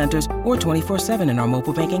financial centers or 24/7 in our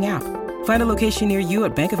mobile banking app. Find a location near you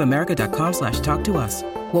at bankofamerica.com/talktous.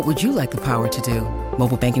 What would you like the power to do?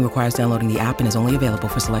 Mobile banking requires downloading the app and is only available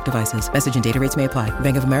for select devices. Message and data rates may apply.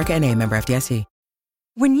 Bank of America NA, member FDIC.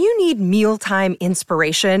 When you need mealtime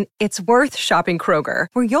inspiration, it's worth shopping Kroger,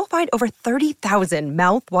 where you'll find over 30,000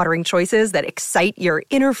 mouth-watering choices that excite your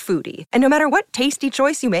inner foodie. And no matter what tasty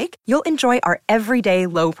choice you make, you'll enjoy our everyday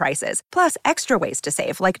low prices, plus extra ways to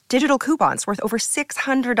save, like digital coupons worth over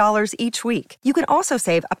 $600 each week. You can also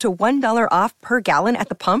save up to $1 off per gallon at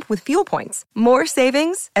the pump with fuel points. More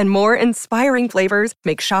savings and more inspiring flavors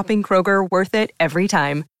make shopping Kroger worth it every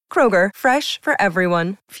time. Kroger, fresh for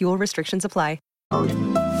everyone. Fuel restrictions apply.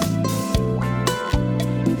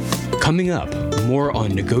 Coming up, more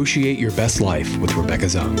on Negotiate Your Best Life with Rebecca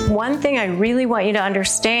Zung. One thing I really want you to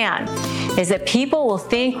understand is that people will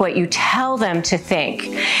think what you tell them to think.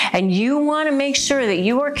 And you want to make sure that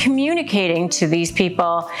you are communicating to these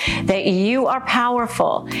people that you are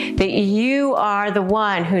powerful, that you are the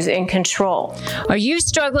one who's in control. Are you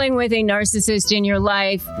struggling with a narcissist in your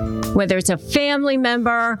life? Whether it's a family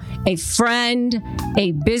member, a friend,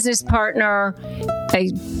 a business partner, a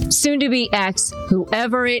soon-to-be ex,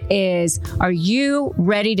 whoever it is, are you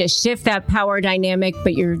ready to shift that power dynamic,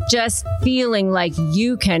 but you're just feeling like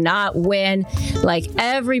you cannot win, like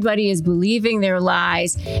everybody is believing their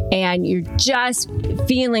lies, and you're just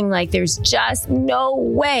feeling like there's just no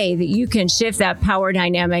way that you can shift that power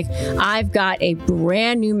dynamic? I've got a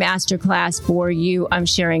brand new masterclass for you. I'm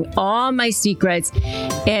sharing all my secrets,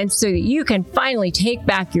 and so that you can finally take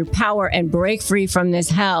back your power and break free from this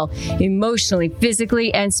hell, emotionally,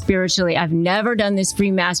 physically, and spiritually. I've never done this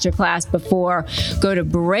free masterclass before. Go to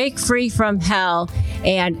Break Free from Hell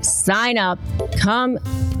and sign up. Come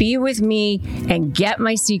be with me and get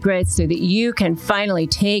my secrets so that you can finally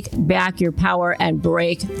take back your power and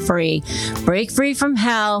break free. Break free from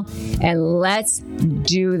hell, and let's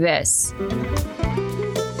do this.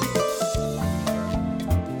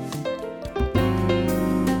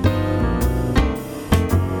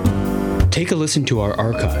 Take a listen to our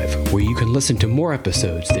archive, where you can listen to more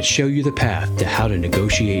episodes that show you the path to how to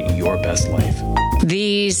negotiate your best life.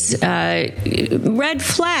 These red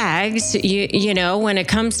flags, you know, when it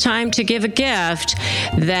comes time to give a gift,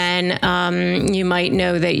 then you might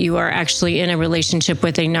know that you are actually in a relationship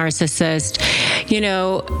with a narcissist. You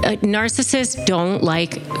know, narcissists don't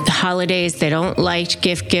like holidays. They don't like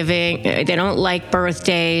gift giving. They don't like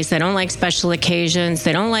birthdays. They don't like special occasions.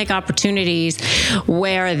 They don't like opportunities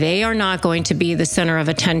where they are not going to be the center of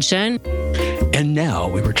attention. And now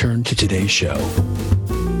we return to today's show.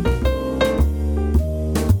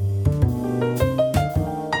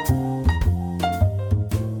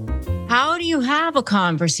 How do you have a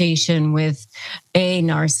conversation with a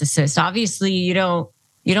narcissist? Obviously, you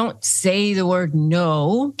don't say the word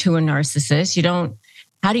no to a narcissist.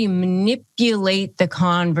 How do you manipulate the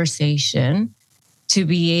conversation to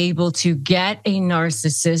be able to get a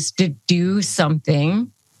narcissist to do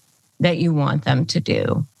something that you want them to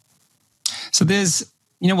do? So there's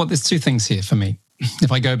two things here for me.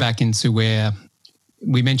 If I go back into where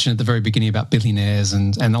we mentioned at the very beginning about billionaires,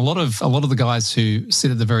 and a lot of the guys who sit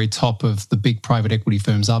at the very top of the big private equity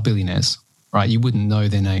firms are billionaires, right? You wouldn't know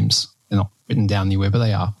their names. They're not written down anywhere, but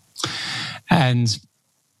they are. And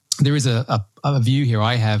there is a view here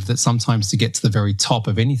I have that sometimes to get to the very top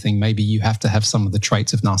of anything, maybe you have to have some of the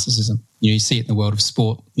traits of narcissism. You see it in the world of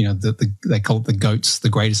sport. They call it the GOATs, the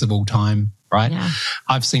greatest of all time, right? Yeah.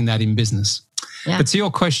 I've seen that in business. Yeah. But to your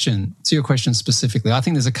question specifically, I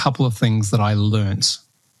think there's a couple of things that I learned,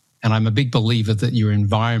 and I'm a big believer that your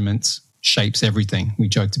environment shapes everything. We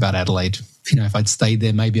joked about Adelaide. If I'd stayed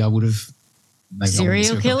there, maybe I would have maybe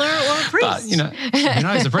serial killer or a priest. But, who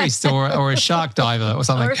knows, a priest or a shark diver or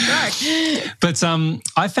something. Or a shark. But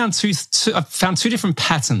I found two different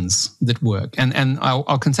patterns that work. And I'll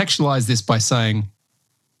contextualize this by saying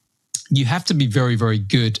you have to be very, very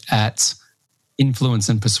good at influence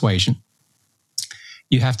and persuasion.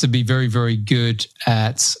 You have to be very, very good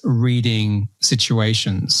at reading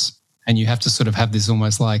situations. And you have to sort of have this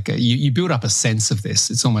almost like, you build up a sense of this.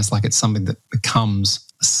 It's almost like it's something that becomes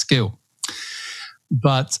a skill.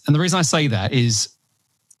 And the reason I say that is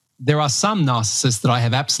there are some narcissists that I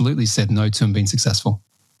have absolutely said no to and been successful.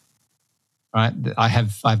 Right?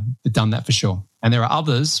 I've done that for sure. And there are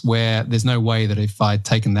others where there's no way that if I'd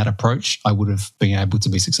taken that approach, I would have been able to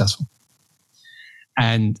be successful.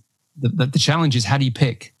 And the challenge is, how do you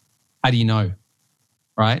pick? How do you know?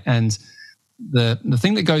 Right? And the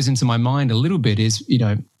thing that goes into my mind a little bit is,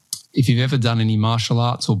 if you've ever done any martial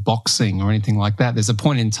arts or boxing or anything like that, there's a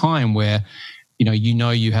point in time where,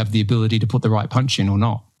 you have the ability to put the right punch in or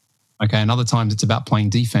not. Okay. And other times it's about playing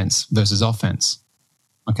defense versus offense.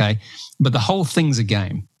 Okay. But the whole thing's a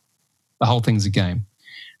game. The whole thing's a game.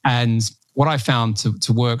 And what I found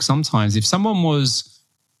to work sometimes, if someone was,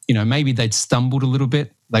 maybe they'd stumbled a little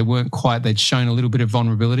bit, they'd shown a little bit of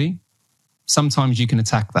vulnerability, sometimes you can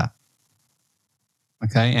attack that.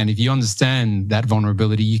 Okay. And if you understand that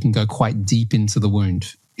vulnerability, you can go quite deep into the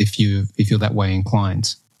wound if you're that way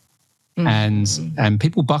inclined. Mm-hmm. And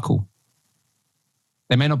people buckle.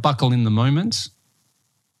 They may not buckle in the moment,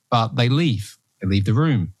 but they leave. They leave the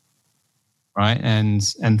room. Right. And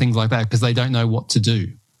things like that, because they don't know what to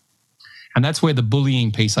do. And that's where the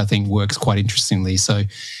bullying piece, I think, works quite interestingly. So,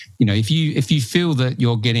 if you feel that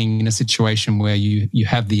you're getting in a situation where you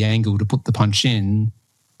have the angle to put the punch in,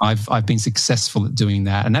 I've been successful at doing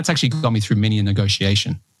that. And that's actually got me through many a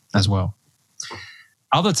negotiation as well.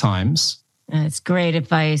 Other times... That's great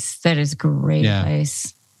advice. That is great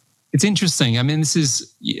advice. It's interesting. I mean,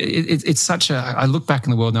 it's such a... I look back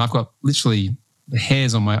in the world now, I've got literally the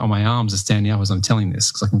hairs on my arms are standing up as I'm telling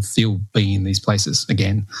this because I can feel being in these places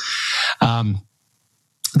again.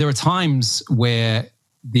 There are times where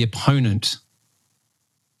the opponent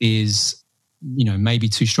is, maybe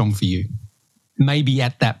too strong for you. Maybe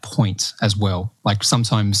at that point as well. Like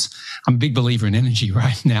sometimes I'm a big believer in energy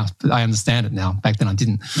right now, but I understand it now. Back then I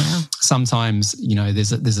didn't. Yeah. Sometimes,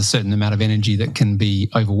 there's a certain amount of energy that can be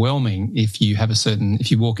overwhelming if you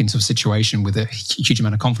walk into a situation with a huge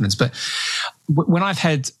amount of confidence. But when I've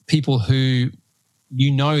had people who,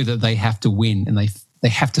 that they have to win and they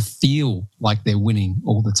have to feel like they're winning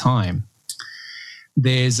all the time.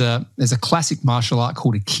 There's a classic martial art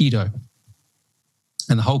called Aikido.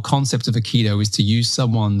 And the whole concept of Aikido is to use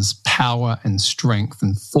someone's power and strength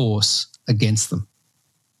and force against them.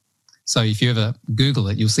 So if you ever Google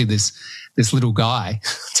it, you'll see this little guy,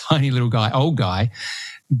 tiny little guy, old guy,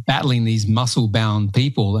 battling these muscle-bound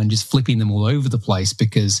people and just flipping them all over the place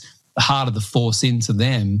because the harder the force into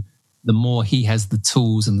them, the more he has the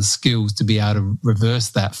tools and the skills to be able to reverse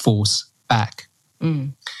that force back.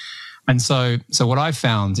 Mm. And so what I've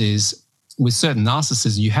found is with certain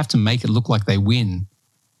narcissists, you have to make it look like they win.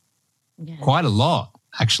 Yes. Quite a lot,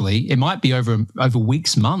 actually. It might be over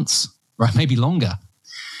weeks, months, right? Maybe longer.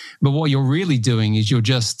 But what you're really doing is you're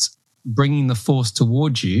just bringing the force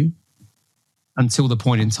towards you until the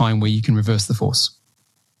point in time where you can reverse the force.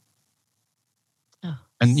 Oh,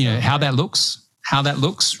 and how that looks,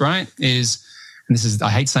 right, is, and this is,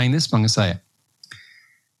 I hate saying this, but I'm going to say it.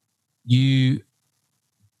 You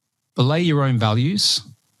belay your own values.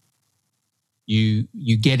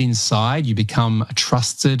 You get inside, you become a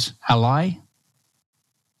trusted ally,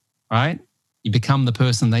 right? You become the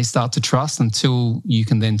person they start to trust until you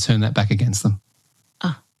can then turn that back against them.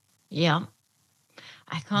 Oh, yeah.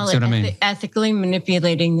 I call it ethically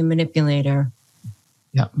manipulating the manipulator.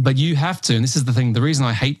 Yeah, but you have to, and this is the thing, the reason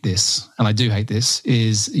I hate this, and I do hate this,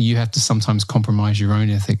 is you have to sometimes compromise your own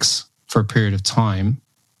ethics for a period of time.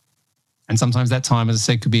 And sometimes that time, as I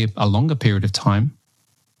said, could be a longer period of time.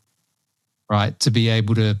 Right, to be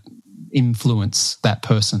able to influence that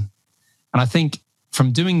person. And I think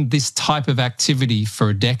from doing this type of activity for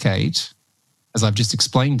a decade, as I've just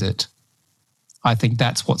explained it, I think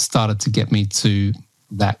that's what started to get me to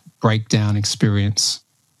that breakdown experience.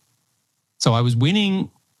 So I was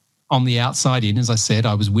winning on the outside in, as I said,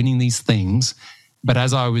 I was winning these things, but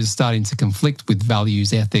as I was starting to conflict with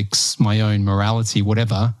values, ethics, my own morality,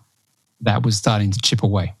 whatever, that was starting to chip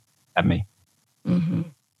away at me. Mm-hmm.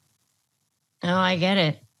 Oh, I get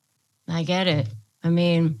it. I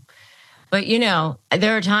mean, but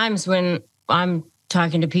there are times when I'm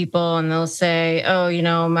talking to people and they'll say,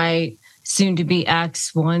 oh, my soon to be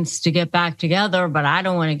ex wants to get back together, but I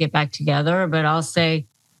don't want to get back together. But I'll say,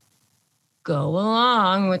 go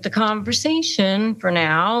along with the conversation for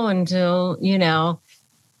now until,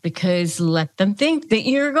 because let them think that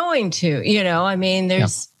you're going to, I mean,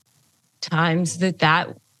 there's times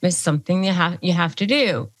that is something you have to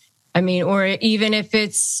do. I mean, or even if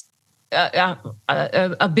it's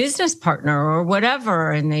a business partner or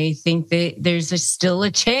whatever, and they think that there's still a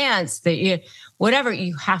chance that you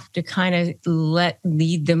have to kind of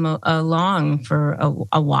lead them along for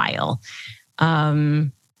a while.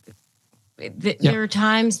 There are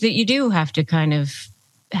times that you do have to kind of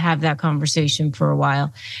have that conversation for a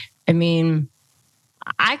while. I mean,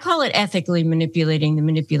 I call it ethically manipulating the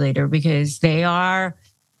manipulator, because they are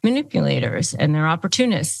manipulators and they're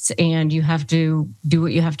opportunists, and you have to do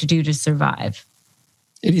what you have to do to survive.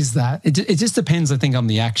 It is that. It just depends, I think, on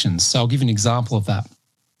the actions. So I'll give you an example of that.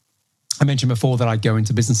 I mentioned before that I'd go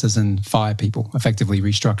into businesses and fire people, effectively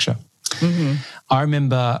restructure. Mm-hmm. I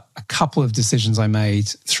remember a couple of decisions I made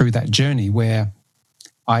through that journey where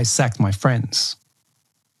I sacked my friends.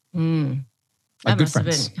 That good must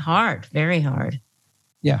friends. have been hard, very hard.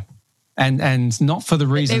 Yeah. And not for the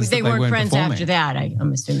reasons they weren't friends performing. after that,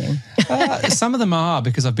 I'm assuming. Some of them are,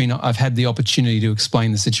 because I've had the opportunity to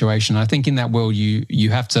explain the situation. I think in that world, you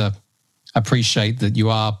have to appreciate that you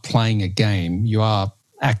are playing a game. You are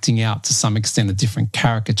acting out to some extent a different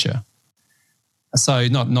caricature. So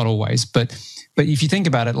not always, but if you think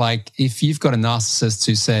about it, like if you've got a narcissist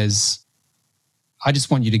who says, I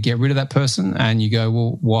just want you to get rid of that person, and you go,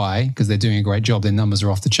 well, why? Because they're doing a great job. Their numbers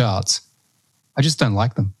are off the charts. I just don't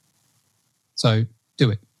like them. So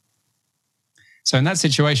do it. So in that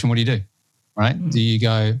situation, what do? Right? Mm-hmm. Do you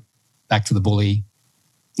go back to the bully?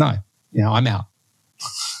 No, I'm out.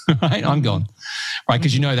 Right? I'm gone. Right?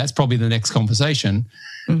 Because that's probably the next conversation.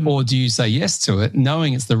 Mm-hmm. Or do you say yes to it,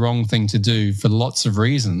 knowing it's the wrong thing to do for lots of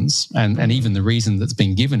reasons, and even the reason that's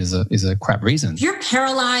been given is a crap reason? If you're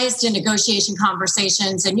paralyzed in negotiation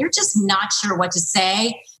conversations and you're just not sure what to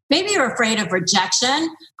say, maybe you're afraid of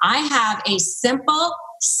rejection, I have a simple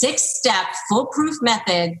 6-step foolproof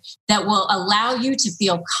method that will allow you to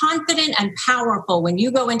feel confident and powerful when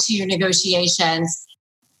you go into your negotiations.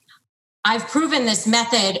 I've proven this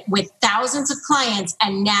method with thousands of clients,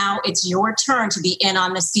 and now it's your turn to be in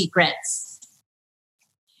on the secrets.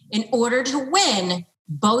 In order to win,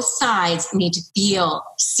 both sides need to feel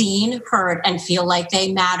seen, heard, and feel like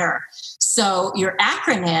they matter. So your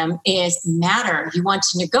acronym is MATTER. You want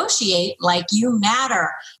to negotiate like you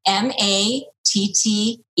matter. MATTER.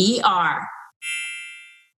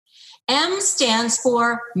 M stands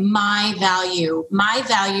for my value. My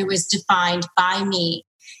value is defined by me.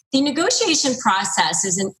 The negotiation process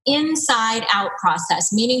is an inside-out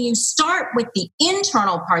process, meaning you start with the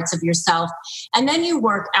internal parts of yourself, and then you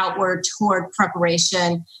work outward toward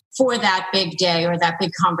preparation for that big day or that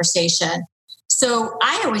big conversation. So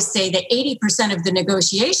I always say that 80% of the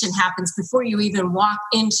negotiation happens before you even walk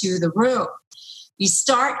into the room. You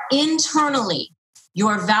start internally.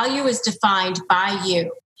 Your value is defined by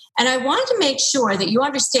you. And I want to make sure that you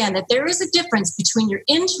understand that there is a difference between your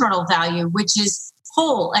internal value, which is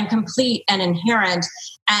whole and complete and inherent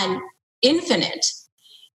and infinite,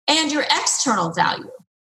 and your external value,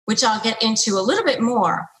 which I'll get into a little bit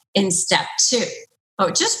more in step 2.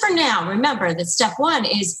 But just for now, remember that step 1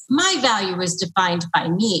 is my value is defined by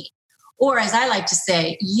me. Or as I like to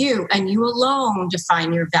say, you and you alone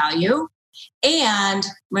define your value. And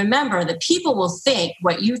remember that people will think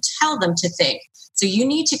what you tell them to think. So you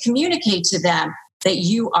need to communicate to them that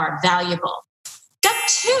you are valuable. Step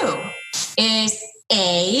 2 is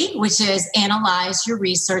A, which is analyze your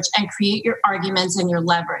research and create your arguments and your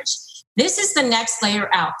leverage. This is the next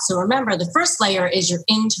layer out. So remember, the first layer is your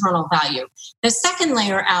internal value. The second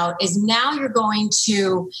layer out is now you're going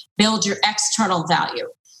to build your external value.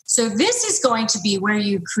 So this is going to be where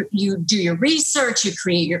you do your research, you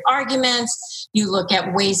create your arguments, you look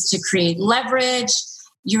at ways to create leverage.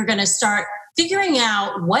 You're going to start figuring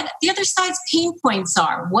out what the other side's pain points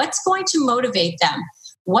are, what's going to motivate them.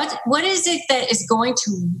 What is it that is going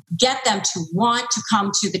to get them to want to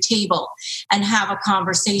come to the table and have a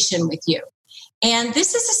conversation with you? And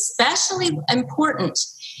this is especially important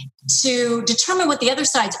to determine what the other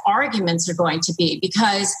side's arguments are going to be,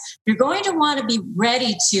 because you're going to want to be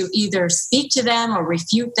ready to either speak to them or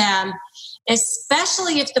refute them,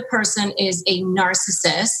 especially if the person is a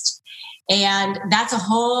narcissist. And that's a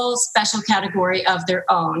whole special category of their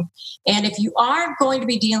own. And if you are going to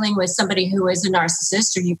be dealing with somebody who is a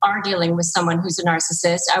narcissist, or you are dealing with someone who's a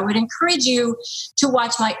narcissist, I would encourage you to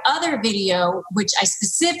watch my other video, which I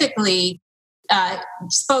specifically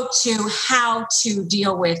spoke to how to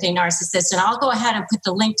deal with a narcissist. And I'll go ahead and put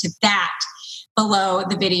the link to that below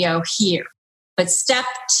the video here. But step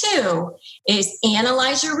 2 is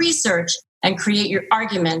analyze your research and create your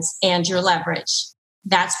arguments and your leverage.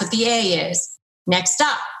 That's what the A is. Next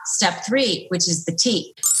up, step 3, which is the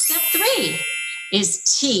T. Step 3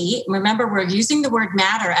 is T. Remember, we're using the word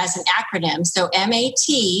matter as an acronym. So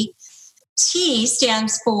M-A-T. T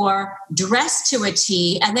stands for dress to a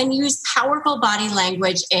T, and then use powerful body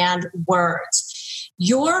language and words.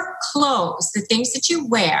 Your clothes, the things that you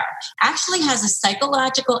wear, actually has a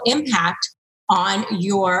psychological impact on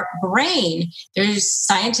your brain. There's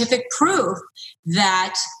scientific proof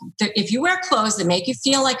that if you wear clothes that make you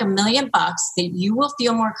feel like $1 million, that you will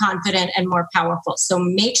feel more confident and more powerful. So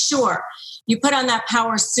make sure you put on that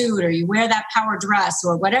power suit, or you wear that power dress,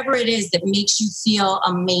 or whatever it is that makes you feel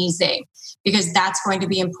amazing, because that's going to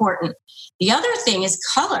be important. The other thing is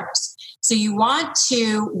colors. So you want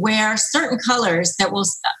to wear certain colors that will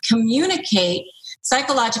communicate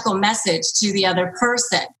psychological message to the other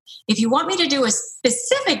person. If you want me to do a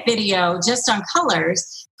specific video just on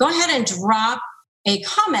colors, go ahead and drop a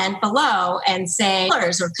comment below and say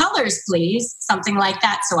colors, please, something like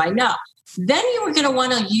that, so I know. Then you are going to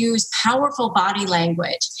want to use powerful body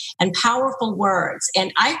language and powerful words.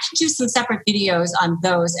 And I can do some separate videos on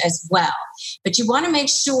those as well. But you want to make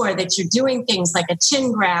sure that you're doing things like a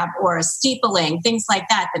chin grab or a steepling, things like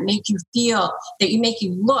that, that make you feel, that you make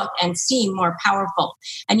you look and seem more powerful.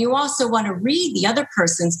 And you also want to read the other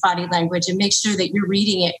person's body language and make sure that you're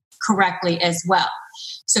reading it correctly as well.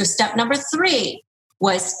 So step number 3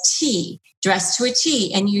 was T, dress to a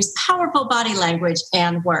T, and use powerful body language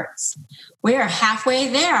and words. We are halfway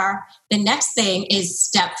there. The next thing is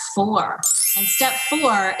step 4. And step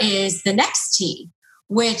 4 is the next T,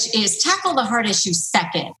 which is tackle the hard issues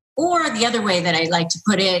second. Or the other way that I like to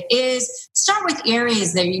put it is start with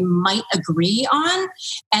areas that you might agree on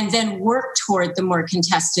and then work toward the more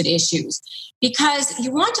contested issues. Because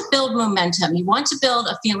you want to build momentum. You want to build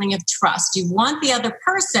a feeling of trust. You want the other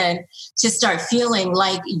person to start feeling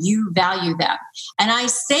like you value them. And I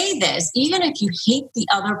say this, even if you hate the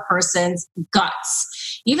other person's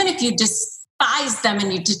guts, even if you despise them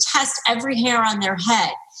and you detest every hair on their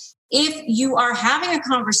head, if you are having a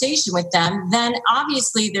conversation with them, then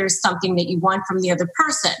obviously there's something that you want from the other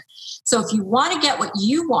person. So if you want to get what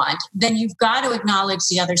you want, then you've got to acknowledge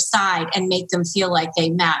the other side and make them feel like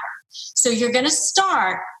they matter. So you're going to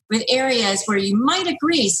start with areas where you might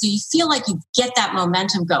agree, so you feel like you get that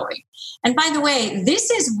momentum going. And by the way, this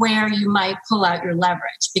is where you might pull out your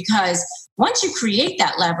leverage, because once you create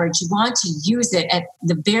that leverage, you want to use it at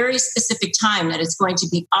the very specific time that it's going to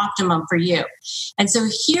be optimum for you. And so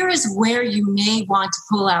here is where you may want to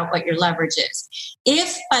pull out what your leverage is.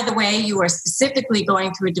 If, by the way, you are specifically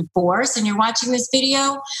going through a divorce and you're watching this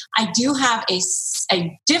video, I do have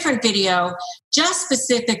a different video just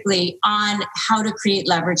specifically on how to create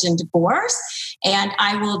leverage in divorce. And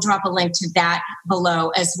I will drop a link to that below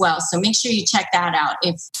as well. So make sure you check that out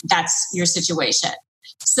if that's your situation.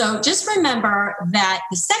 So just remember that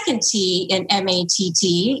the second T in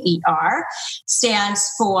MATTER stands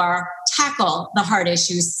for tackle the hard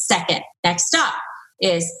issues second. Next up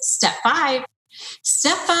is step 5.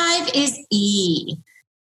 Step 5 is E.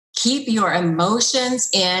 Keep your emotions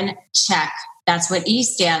in check. That's what E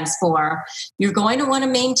stands for. You're going to want to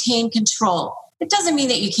maintain control. It doesn't mean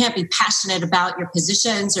that you can't be passionate about your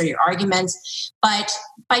positions or your arguments, but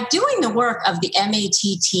by doing the work of the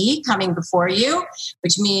MATT coming before you,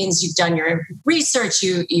 which means you've done your research,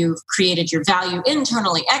 you've created your value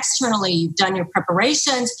internally, externally, you've done your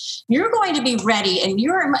preparations, you're going to be ready and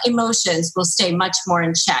your emotions will stay much more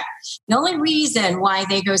in check. The only reason why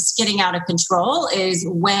they go skidding out of control is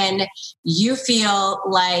when you feel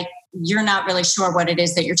like you're not really sure what it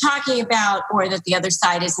is that you're talking about, or that the other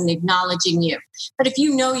side isn't acknowledging you. But if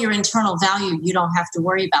you know your internal value, you don't have to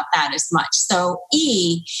worry about that as much. So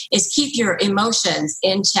E is keep your emotions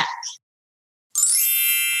in check.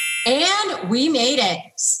 And we made it.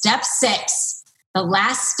 Step 6. The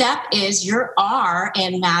last step is your R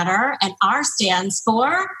in matter, and R stands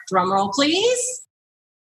for, drumroll please,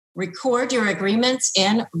 record your agreements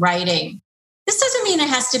in writing. This doesn't mean it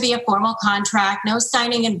has to be a formal contract, no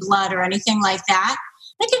signing in blood or anything like that.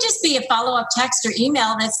 It could just be a follow-up text or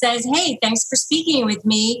email that says, hey, thanks for speaking with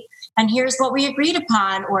me, and here's what we agreed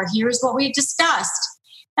upon, or here's what we discussed.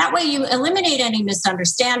 That way you eliminate any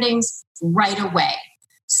misunderstandings right away.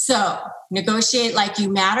 So negotiate like you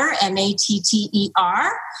matter,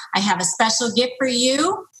 MATTER. I have a special gift for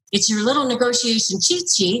you. It's your little negotiation cheat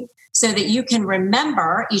sheet. so that you can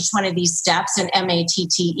remember each one of these steps in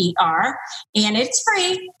MATTER. And it's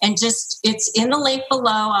free, and it's in the link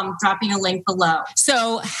below. I'm dropping a link below.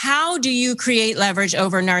 So how do you create leverage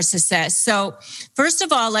over narcissists? So first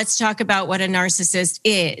of all, let's talk about what a narcissist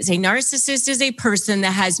is. A narcissist is a person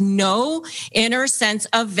that has no inner sense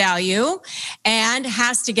of value and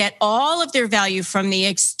has to get all of their value from the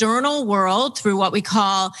external world through what we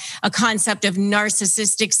call a concept of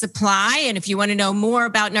narcissistic supply. And if you want to know more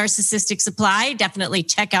about narcissistic supply, definitely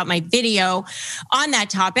check out my video on that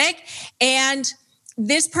topic. And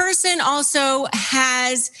this person also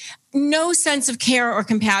has no sense of care or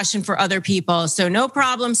compassion for other people. So no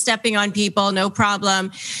problem stepping on people, no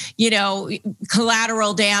problem,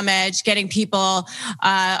 collateral damage, getting people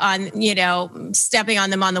stepping on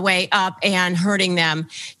them on the way up and hurting them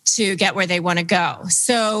to get where they want to go.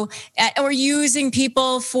 So, or using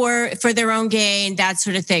people for their own gain, that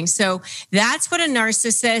sort of thing. So that's what a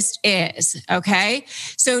narcissist is. Okay.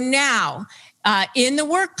 So now, in the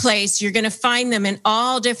workplace, you're going to find them in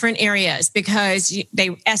all different areas because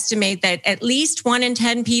they estimate that at least 1 in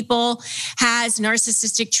 10 people has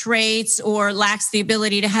narcissistic traits or lacks the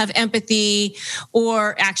ability to have empathy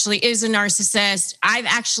or actually is a narcissist. I've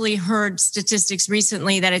actually heard statistics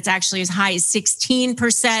recently that it's actually as high as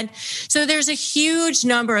 16%. So there's a huge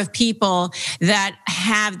number of people that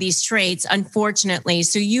have these traits, unfortunately.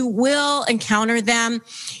 So you will encounter them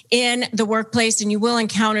in the workplace, and you will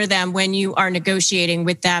encounter them when you are negotiating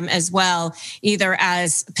with them as well, either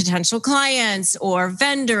as potential clients or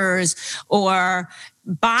vendors or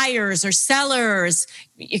buyers or sellers.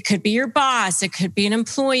 It could be your boss. It could be an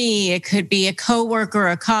employee. It could be a coworker,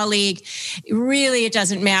 a colleague. Really, it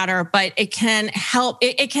doesn't matter, but it can help.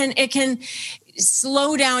 It can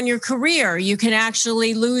slow down your career. You can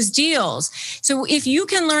actually lose deals. So if you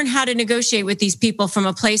can learn how to negotiate with these people from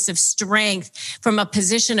a place of strength, from a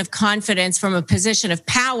position of confidence, from a position of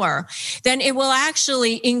power, then it will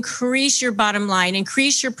actually increase your bottom line,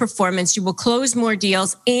 increase your performance. You will close more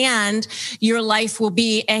deals, and your life will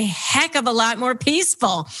be a heck of a lot more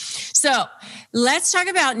peaceful. So let's talk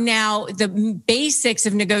about now the basics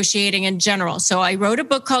of negotiating in general. So I wrote a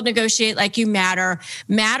book called Negotiate Like You Matter.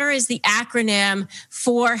 Matter is the acronym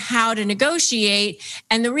for how to negotiate.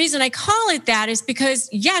 And the reason I call it that is because,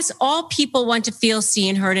 yes, all people want to feel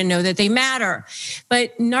seen, heard, and know that they matter.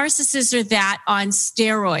 But narcissists are that on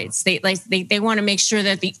steroids. They want to make sure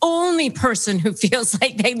that the only person who feels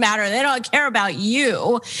like they matter, they don't care about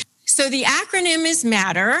you. So the acronym is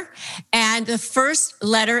MATTER, and the first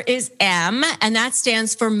letter is M, and that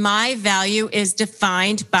stands for my value is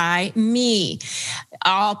defined by me.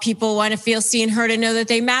 All people want to feel seen, heard, and know that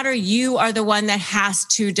they matter. You are the one that has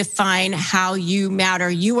to define how you matter.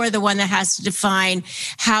 You are the one that has to define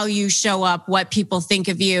how you show up, what people think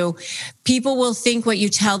of you. People will think what you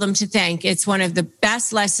tell them to think. It's one of the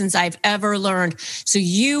best lessons I've ever learned. So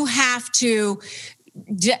you have to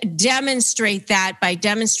demonstrate that by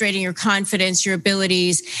demonstrating your confidence, your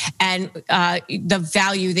abilities, and the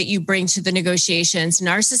value that you bring to the negotiations.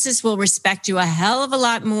 Narcissists will respect you a hell of a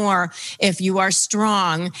lot more if you are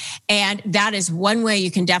strong, and that is one way you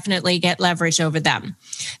can definitely get leverage over them.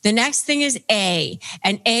 The next thing is A,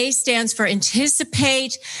 and A stands for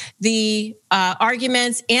anticipate the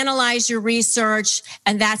arguments, analyze your research,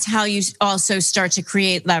 and that's how you also start to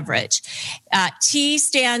create leverage. T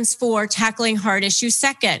stands for tackling hard issues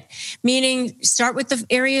second, meaning start with the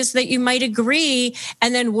areas that you might agree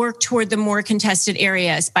and then work toward the more contested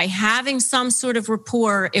areas. By having some sort of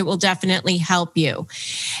rapport, it will definitely help you,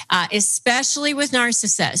 especially with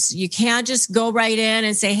narcissists. You can't just go right in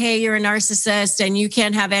and say, hey, you're a narcissist and you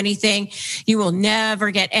can't have anything. You will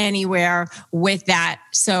never get anywhere with that.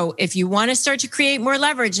 So if you want to start to create more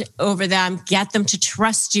leverage over them, get them to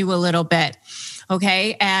trust you a little bit.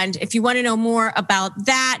 Okay. And if you want to know more about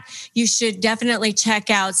that, you should definitely check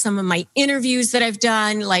out some of my interviews that I've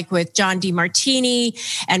done, like with John DeMartini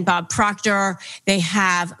and Bob Proctor. They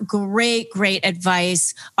have great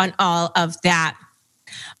advice on all of that.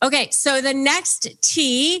 Okay, so the next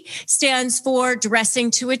T stands for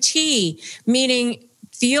dressing to a T, meaning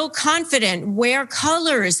feel confident, wear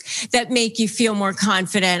colors that make you feel more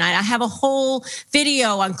confident. I have a whole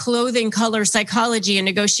video on clothing color psychology and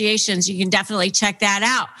negotiations. You can definitely check that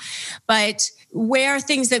out. But wear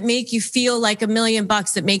things that make you feel like $1 million,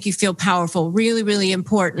 that make you feel powerful. Really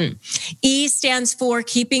important. E stands for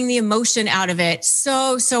keeping the emotion out of it.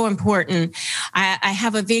 So important. I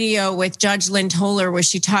have a video with Judge Lynn Toller where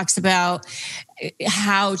she talks about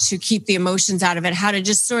how to keep the emotions out of it, how to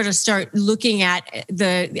just sort of start looking at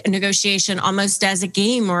the negotiation almost as a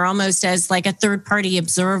game or almost as like a third-party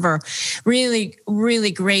observer. Really,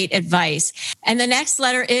 really great advice. And the next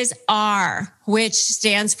letter is R, which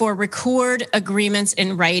stands for record agreements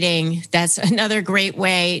in writing. That's another great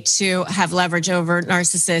way to have leverage over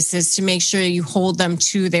narcissists, is to make sure you hold them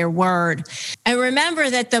to their word. And remember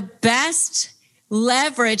that the best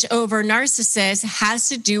leverage over narcissists has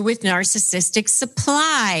to do with narcissistic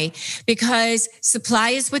supply, because supply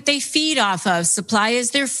is what they feed off of. Supply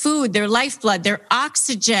is their food, their lifeblood, their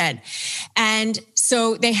oxygen. And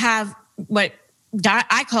so they have what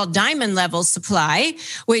I call diamond level supply,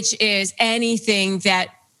 which is anything that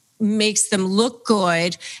makes them look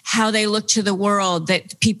good, how they look to the world,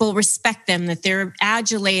 that people respect them, that they're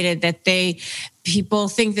adulated, that people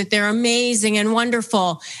think that they're amazing and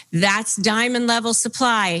wonderful. That's diamond level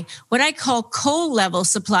supply. What I call coal level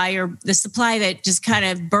supply, or the supply that just kind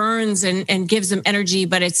of burns and gives them energy,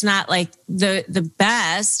 but it's not like the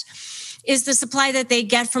best, is the supply that they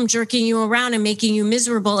get from jerking you around and making you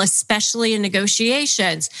miserable, especially in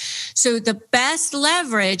negotiations. So the best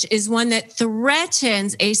leverage is one that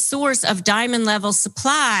threatens a source of diamond level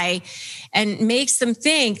supply and makes them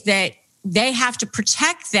think that they have to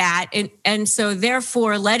protect that. And so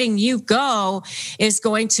therefore letting you go is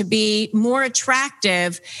going to be more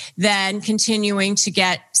attractive than continuing to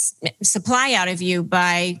get supply out of you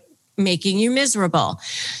by making you miserable.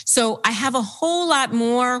 So I have a whole lot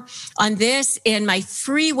more on this in my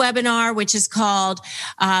free webinar, which is called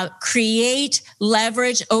Create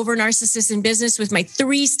Leverage Over Narcissists in Business, with my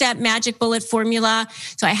 3-step magic bullet formula.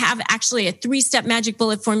 So I have actually a 3-step magic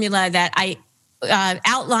bullet formula that I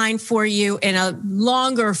outline for you in a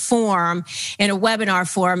longer form, in a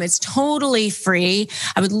webinar form. It's totally free.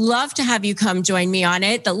 I would love to have you come join me on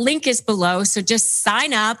it. The link is below. So just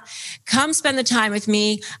sign up, come spend the time with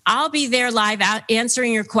me. I'll be there live out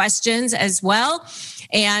answering your questions as well.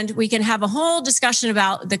 And we can have a whole discussion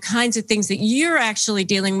about the kinds of things that you're actually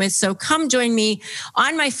dealing with. So come join me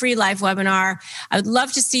on my free live webinar. I would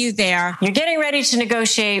love to see you there. You're getting ready to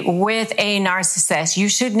negotiate with a narcissist. You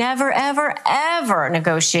should never, ever, ever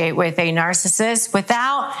negotiate with a narcissist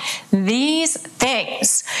without these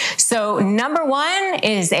things. So number 1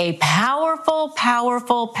 is a powerful,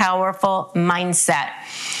 powerful, powerful mindset.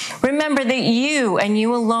 Remember that you and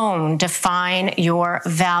you alone define your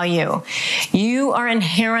value. You are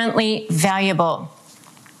inherently valuable.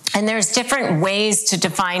 And there's different ways to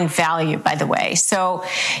define value, by the way. So,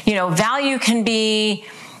 value can be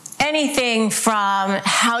anything from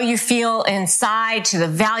how you feel inside to the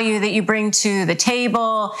value that you bring to the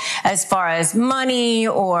table as far as money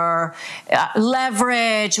or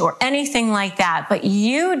leverage or anything like that. But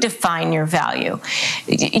you define your value.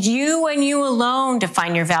 You and you alone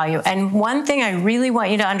define your value. And one thing I really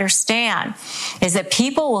want you to understand is that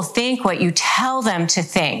people will think what you tell them to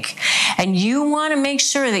think. And you want to make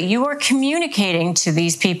sure that you are communicating to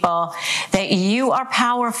these people that you are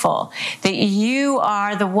powerful, that you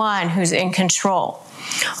are the one who's in control.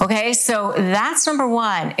 Okay, so that's number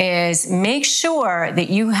 1, is make sure that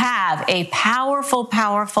you have a powerful,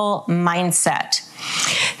 powerful mindset.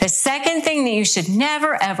 The second thing that you should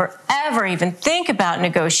never, ever, ever even think about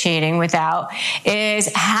negotiating without is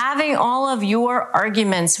having all of your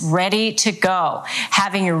arguments ready to go,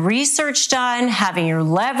 having your research done, having your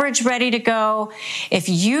leverage ready to go. If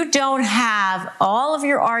you don't have all of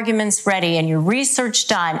your arguments ready and your research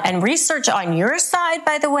done, and research on your side,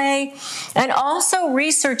 by the way, and also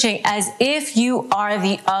researching as if you are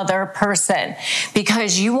the other person,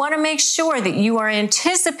 because you want to make sure that you are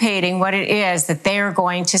anticipating what it is that they are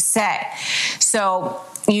going to say. So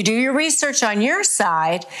you do your research on your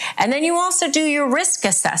side, and then you also do your risk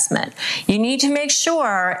assessment. You need to make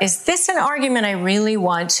sure, is this an argument I really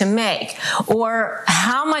want to make? Or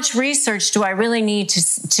how much research do I really need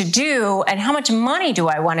to do, and how much money do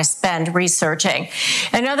I want to spend researching?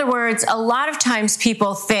 In other words, a lot of times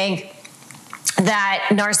people think that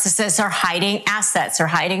narcissists are hiding assets or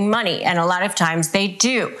hiding money, and a lot of times they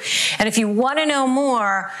do. And if you want to know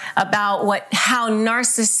more about how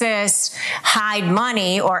narcissists hide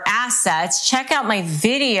money or assets, check out my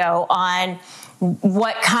video on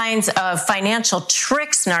what kinds of financial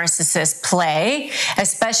tricks narcissists play,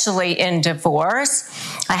 especially in divorce.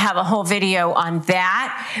 I have a whole video on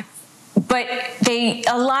that. But they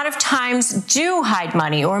a lot of times do hide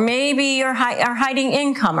money, or maybe are hiding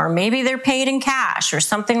income, or maybe they're paid in cash or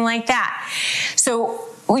something like that. So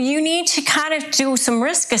you need to kind of do some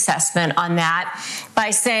risk assessment on that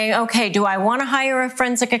by saying, okay, do I want to hire a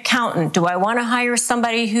forensic accountant? Do I want to hire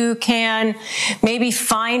somebody who can maybe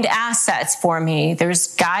find assets for me?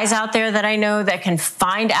 There's guys out there that I know that can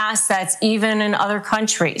find assets even in other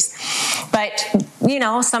countries. But,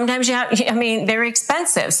 sometimes they're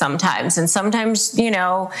expensive sometimes. And sometimes,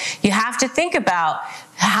 you have to think about,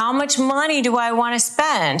 how much money do I want to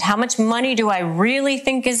spend? How much money do I really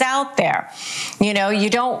think is out there? You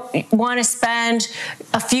don't want to spend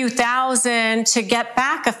a few thousand to get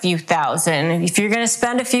back a few thousand. If you're going to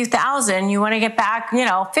spend a few thousand, you want to get back,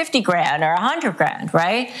 50 grand or 100 grand,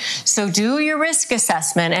 right? So do your risk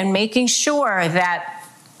assessment and making sure that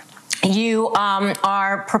you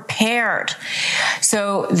are prepared.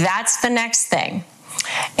 So that's the next thing.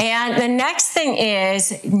 And the next thing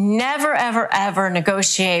is never, ever, ever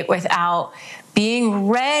negotiate without being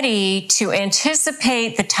ready to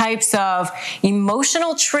anticipate the types of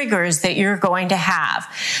emotional triggers that you're going to have.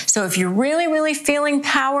 So if you're really, really feeling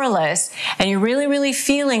powerless and you're really, really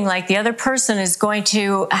feeling like the other person is going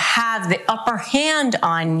to have the upper hand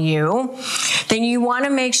on you, then you want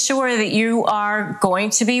to make sure that you are going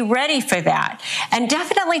to be ready for that. And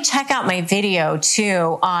definitely check out my video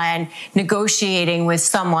too on negotiating with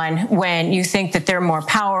someone when you think that they're more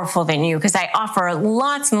powerful than you, because I offer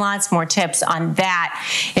lots and lots more tips on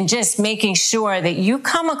that and just making sure that you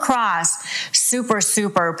come across super,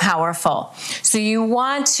 super powerful. So you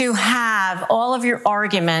want to have all of your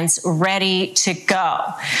arguments ready to go.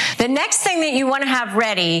 The next thing that you want to have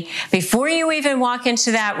ready before you even walk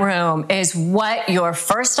into that room is what your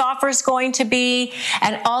first offer is going to be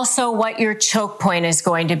and also what your choke point is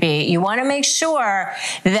going to be. You want to make sure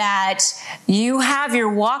that you have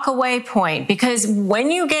your walk away point, because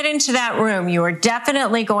when you get into that room, you are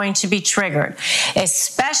definitely going to be triggered,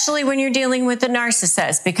 especially when you're dealing with the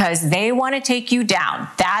narcissist, because they want to take you down.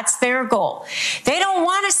 That's their goal. They don't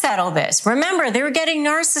want to settle this. Remember, they're getting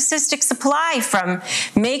narcissistic supply from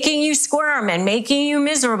making you squirm and making you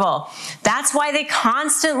miserable. That's why they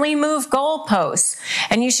constantly move goalposts.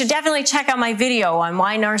 And you should definitely check out my video on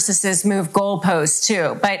why narcissists move goalposts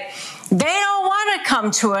too. But they don't want to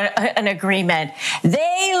come to an agreement.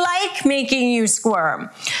 They like making you squirm.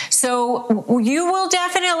 So you will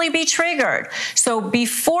definitely be triggered. So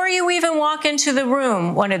before you even walk into the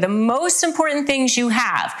room, one of the most important things you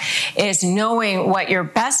have is knowing what your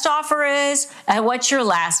best offer is and what your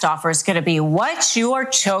last offer is going to be. What's your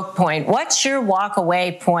choke point? What's your walk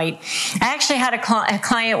away point? I actually had a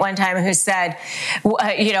client one time who said,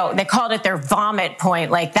 they called it their vomit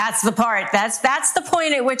point. Like that's the part, that's the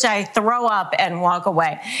point at which I throw up and walk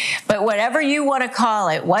away. But whatever you want to call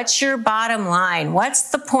it, what's your bottom line? What's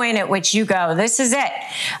the point at which you go, this is it.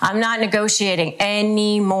 I'm not negotiating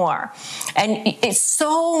anymore. And it's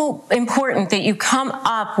so important that you come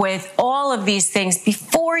up with all of these things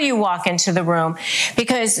before you walk into the room,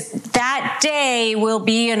 because that day will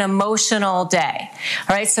be an emotional day.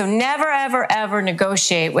 All right. So never, ever, ever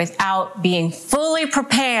negotiate without being fully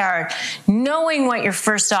prepared, knowing what your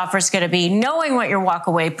first offer is going to be, knowing what your walk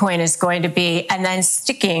away point is going to be, and then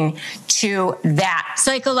sticking to that.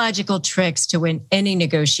 Psychological tricks to win any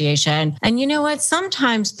negotiation. And you know what?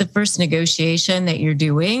 Sometimes the first negotiation that you're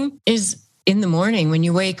doing is in the morning when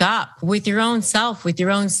you wake up with your own self, with your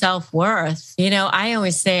own self-worth. I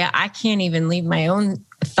always say I can't even leave my own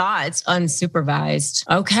thoughts unsupervised.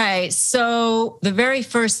 Okay, so the very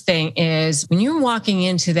first thing is when you're walking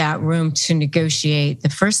into that room to negotiate, the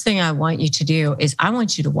first thing I want you to do is I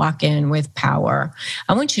want you to walk in with power.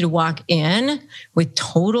 I want you to walk in with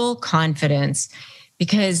total confidence,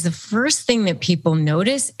 because the first thing that people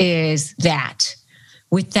notice is that.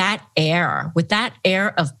 With that air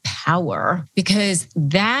of power, because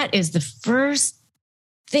that is the first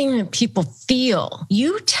thing that people feel.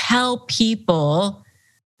 You tell people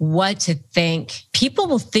what to think. People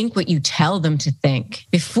will think what you tell them to think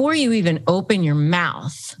before you even open your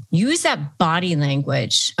mouth. Use that body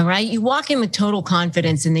language, all right? You walk in with total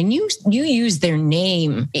confidence, and then you use their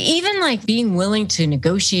name, even like being willing to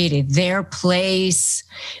negotiate their place,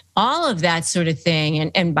 all of that sort of thing.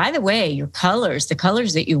 And by the way, your colors, the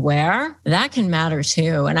colors that you wear, that can matter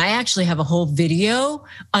too. And I actually have a whole video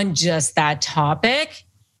on just that topic,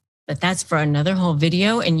 but that's for another whole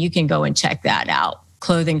video, and you can go and check that out.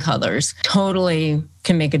 Clothing colors totally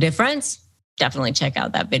can make a difference. Definitely check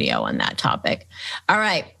out that video on that topic. All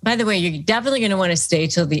right. By the way, you're definitely going to want to stay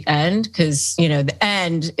till the end, because, the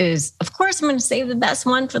end is, of course, I'm going to save the best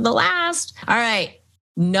one for the last. All right.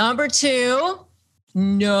 Number 2,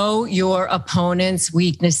 know your opponent's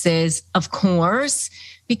weaknesses, of course,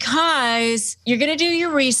 because you're going to do your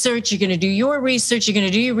research. You're going to do your research. You're going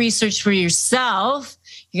to do your research for yourself.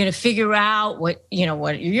 You're going to figure out what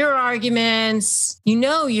are your arguments.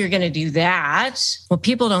 You're going to do that. What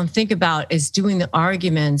people don't think about is doing the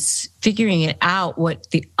arguments, figuring it out what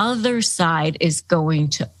the other side is going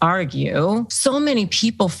to argue. So many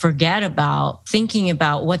people forget about thinking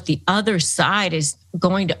about what the other side is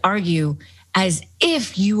going to argue as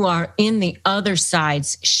if you are in the other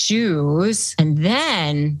side's shoes. And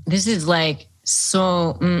then this is like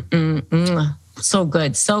so good.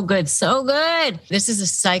 This is a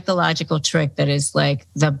psychological trick that is like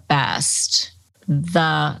the best.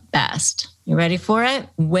 You ready for it?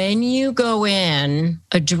 When you go in,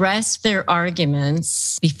 address their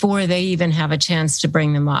arguments before they even have a chance to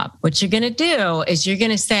bring them up. What you're going to do is you're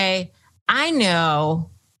going to say, I know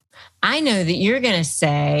that you're going to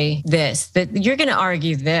say this, that you're going to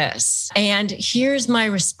argue this. And here's my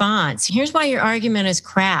response. Here's why your argument is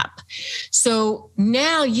crap. So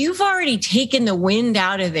now you've already taken the wind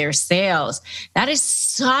out of their sails. That is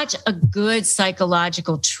such a good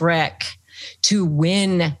psychological trick to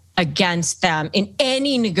win against them in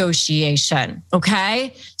any negotiation.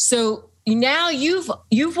 Okay. So now you've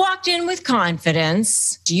walked in with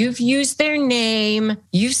confidence. You've used their name.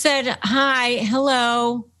 You've said, hi,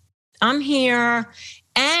 hello, I'm here.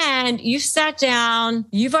 And you sat down.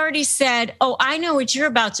 You've already said, oh, I know what you're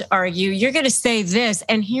about to argue. You're going to say this.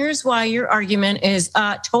 And here's why your argument is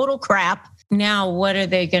total crap. Now, what are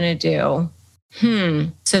they going to do?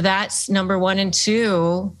 So that's number 1 and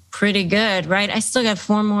 2. Pretty good, right? I still got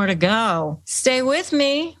 4 more to go. Stay with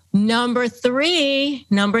me. Number three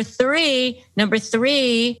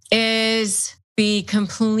is be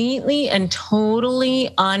completely and totally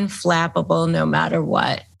unflappable no matter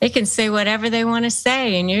what. They can say whatever they want to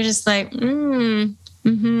say. And you're just like,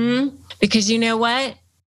 Because you know what?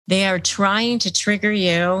 They are trying to trigger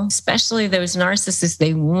you, especially those narcissists.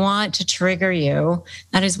 They want to trigger you.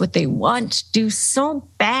 That is what they want to do so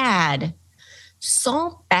bad.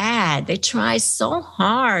 So bad. They try so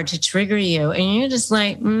hard to trigger you. And you're just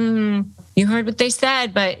like, you heard what they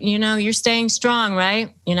said, but you're staying strong,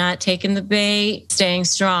 right? You're not taking the bait, staying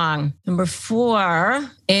strong. Number 4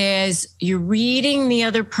 is you're reading the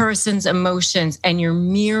other person's emotions and you're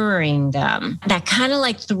mirroring them. That kind of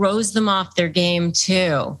like throws them off their game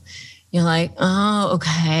too. You're like, oh,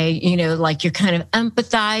 okay. Like you're kind of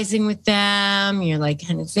empathizing with them. You're like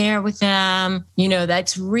kind of there with them.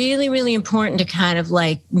 That's really, really important to kind of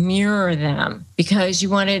like mirror them because you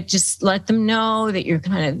want to just let them know that you're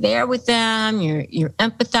kind of there with them. You're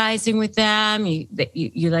empathizing with them.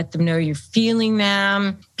 You let them know you're feeling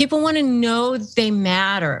them. People want to know that they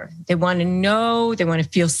matter. They want to know, they want to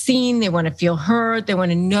feel seen. They want to feel heard. They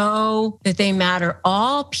want to know that they matter.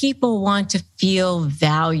 All people want to feel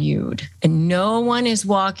valued. And no one is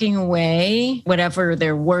walking away, whatever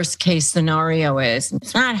their worst case scenario is.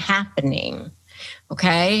 It's not happening.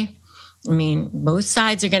 Okay? I mean, both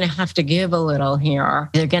sides are going to have to give a little here.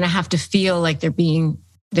 They're going to have to feel like they're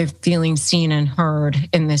feeling seen and heard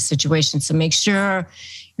in this situation. So make sure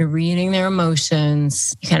you're reading their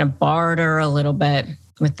emotions. You kind of barter a little bit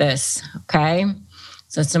with this. Okay?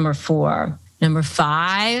 So that's number 4. Number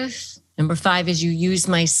 5 is you use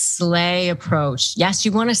my slay approach. Yes,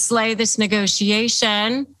 you want to slay this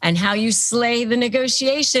negotiation. And how you slay the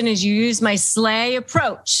negotiation is you use my slay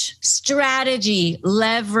approach. Strategy,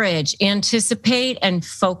 leverage, anticipate, and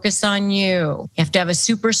focus on you. You have to have a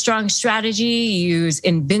super strong strategy. You use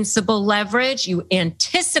invincible leverage. You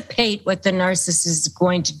anticipate what the narcissist is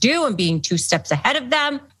going to do and being 2 steps ahead of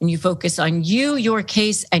them. And you focus on you, your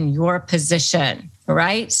case, and your position.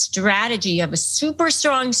 Right? Strategy. You have a super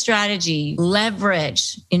strong strategy,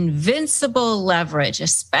 leverage, invincible leverage,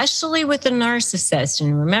 especially with the narcissist.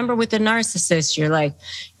 And remember, with the narcissist,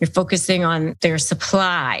 you're focusing on their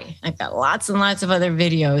supply. I've got lots and lots of other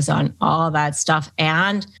videos on all that stuff.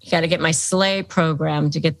 And you got to get my Slay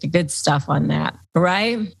program to get the good stuff on that.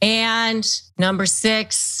 Right? And number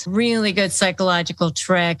 6, really good psychological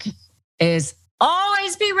trick is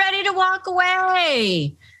always be ready to walk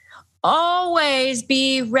away. Always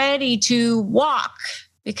be ready to walk,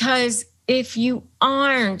 because if you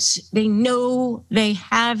aren't, they know they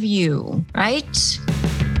have you, right?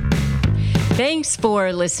 Thanks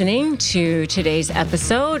for listening to today's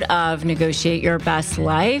episode of Negotiate Your Best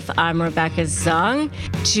Life. I'm Rebecca Zung.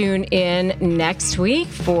 Tune in next week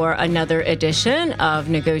for another edition of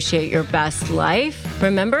Negotiate Your Best Life.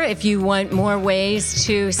 Remember, if you want more ways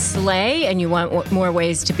to slay and you want more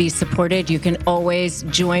ways to be supported, you can always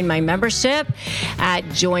join my membership at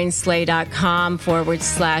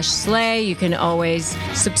joinslay.com/slay. You can always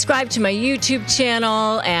subscribe to my YouTube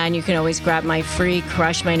channel, and you can always grab my free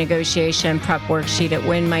Crush My Negotiation prep worksheet at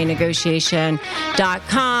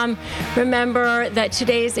winmynegotiation.com. Remember that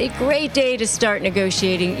today is a great day to start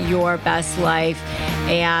negotiating your best life,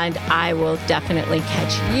 and I will definitely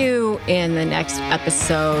catch you in the next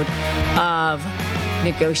episode of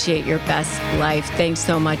Negotiate Your Best Life. Thanks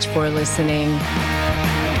so much for listening.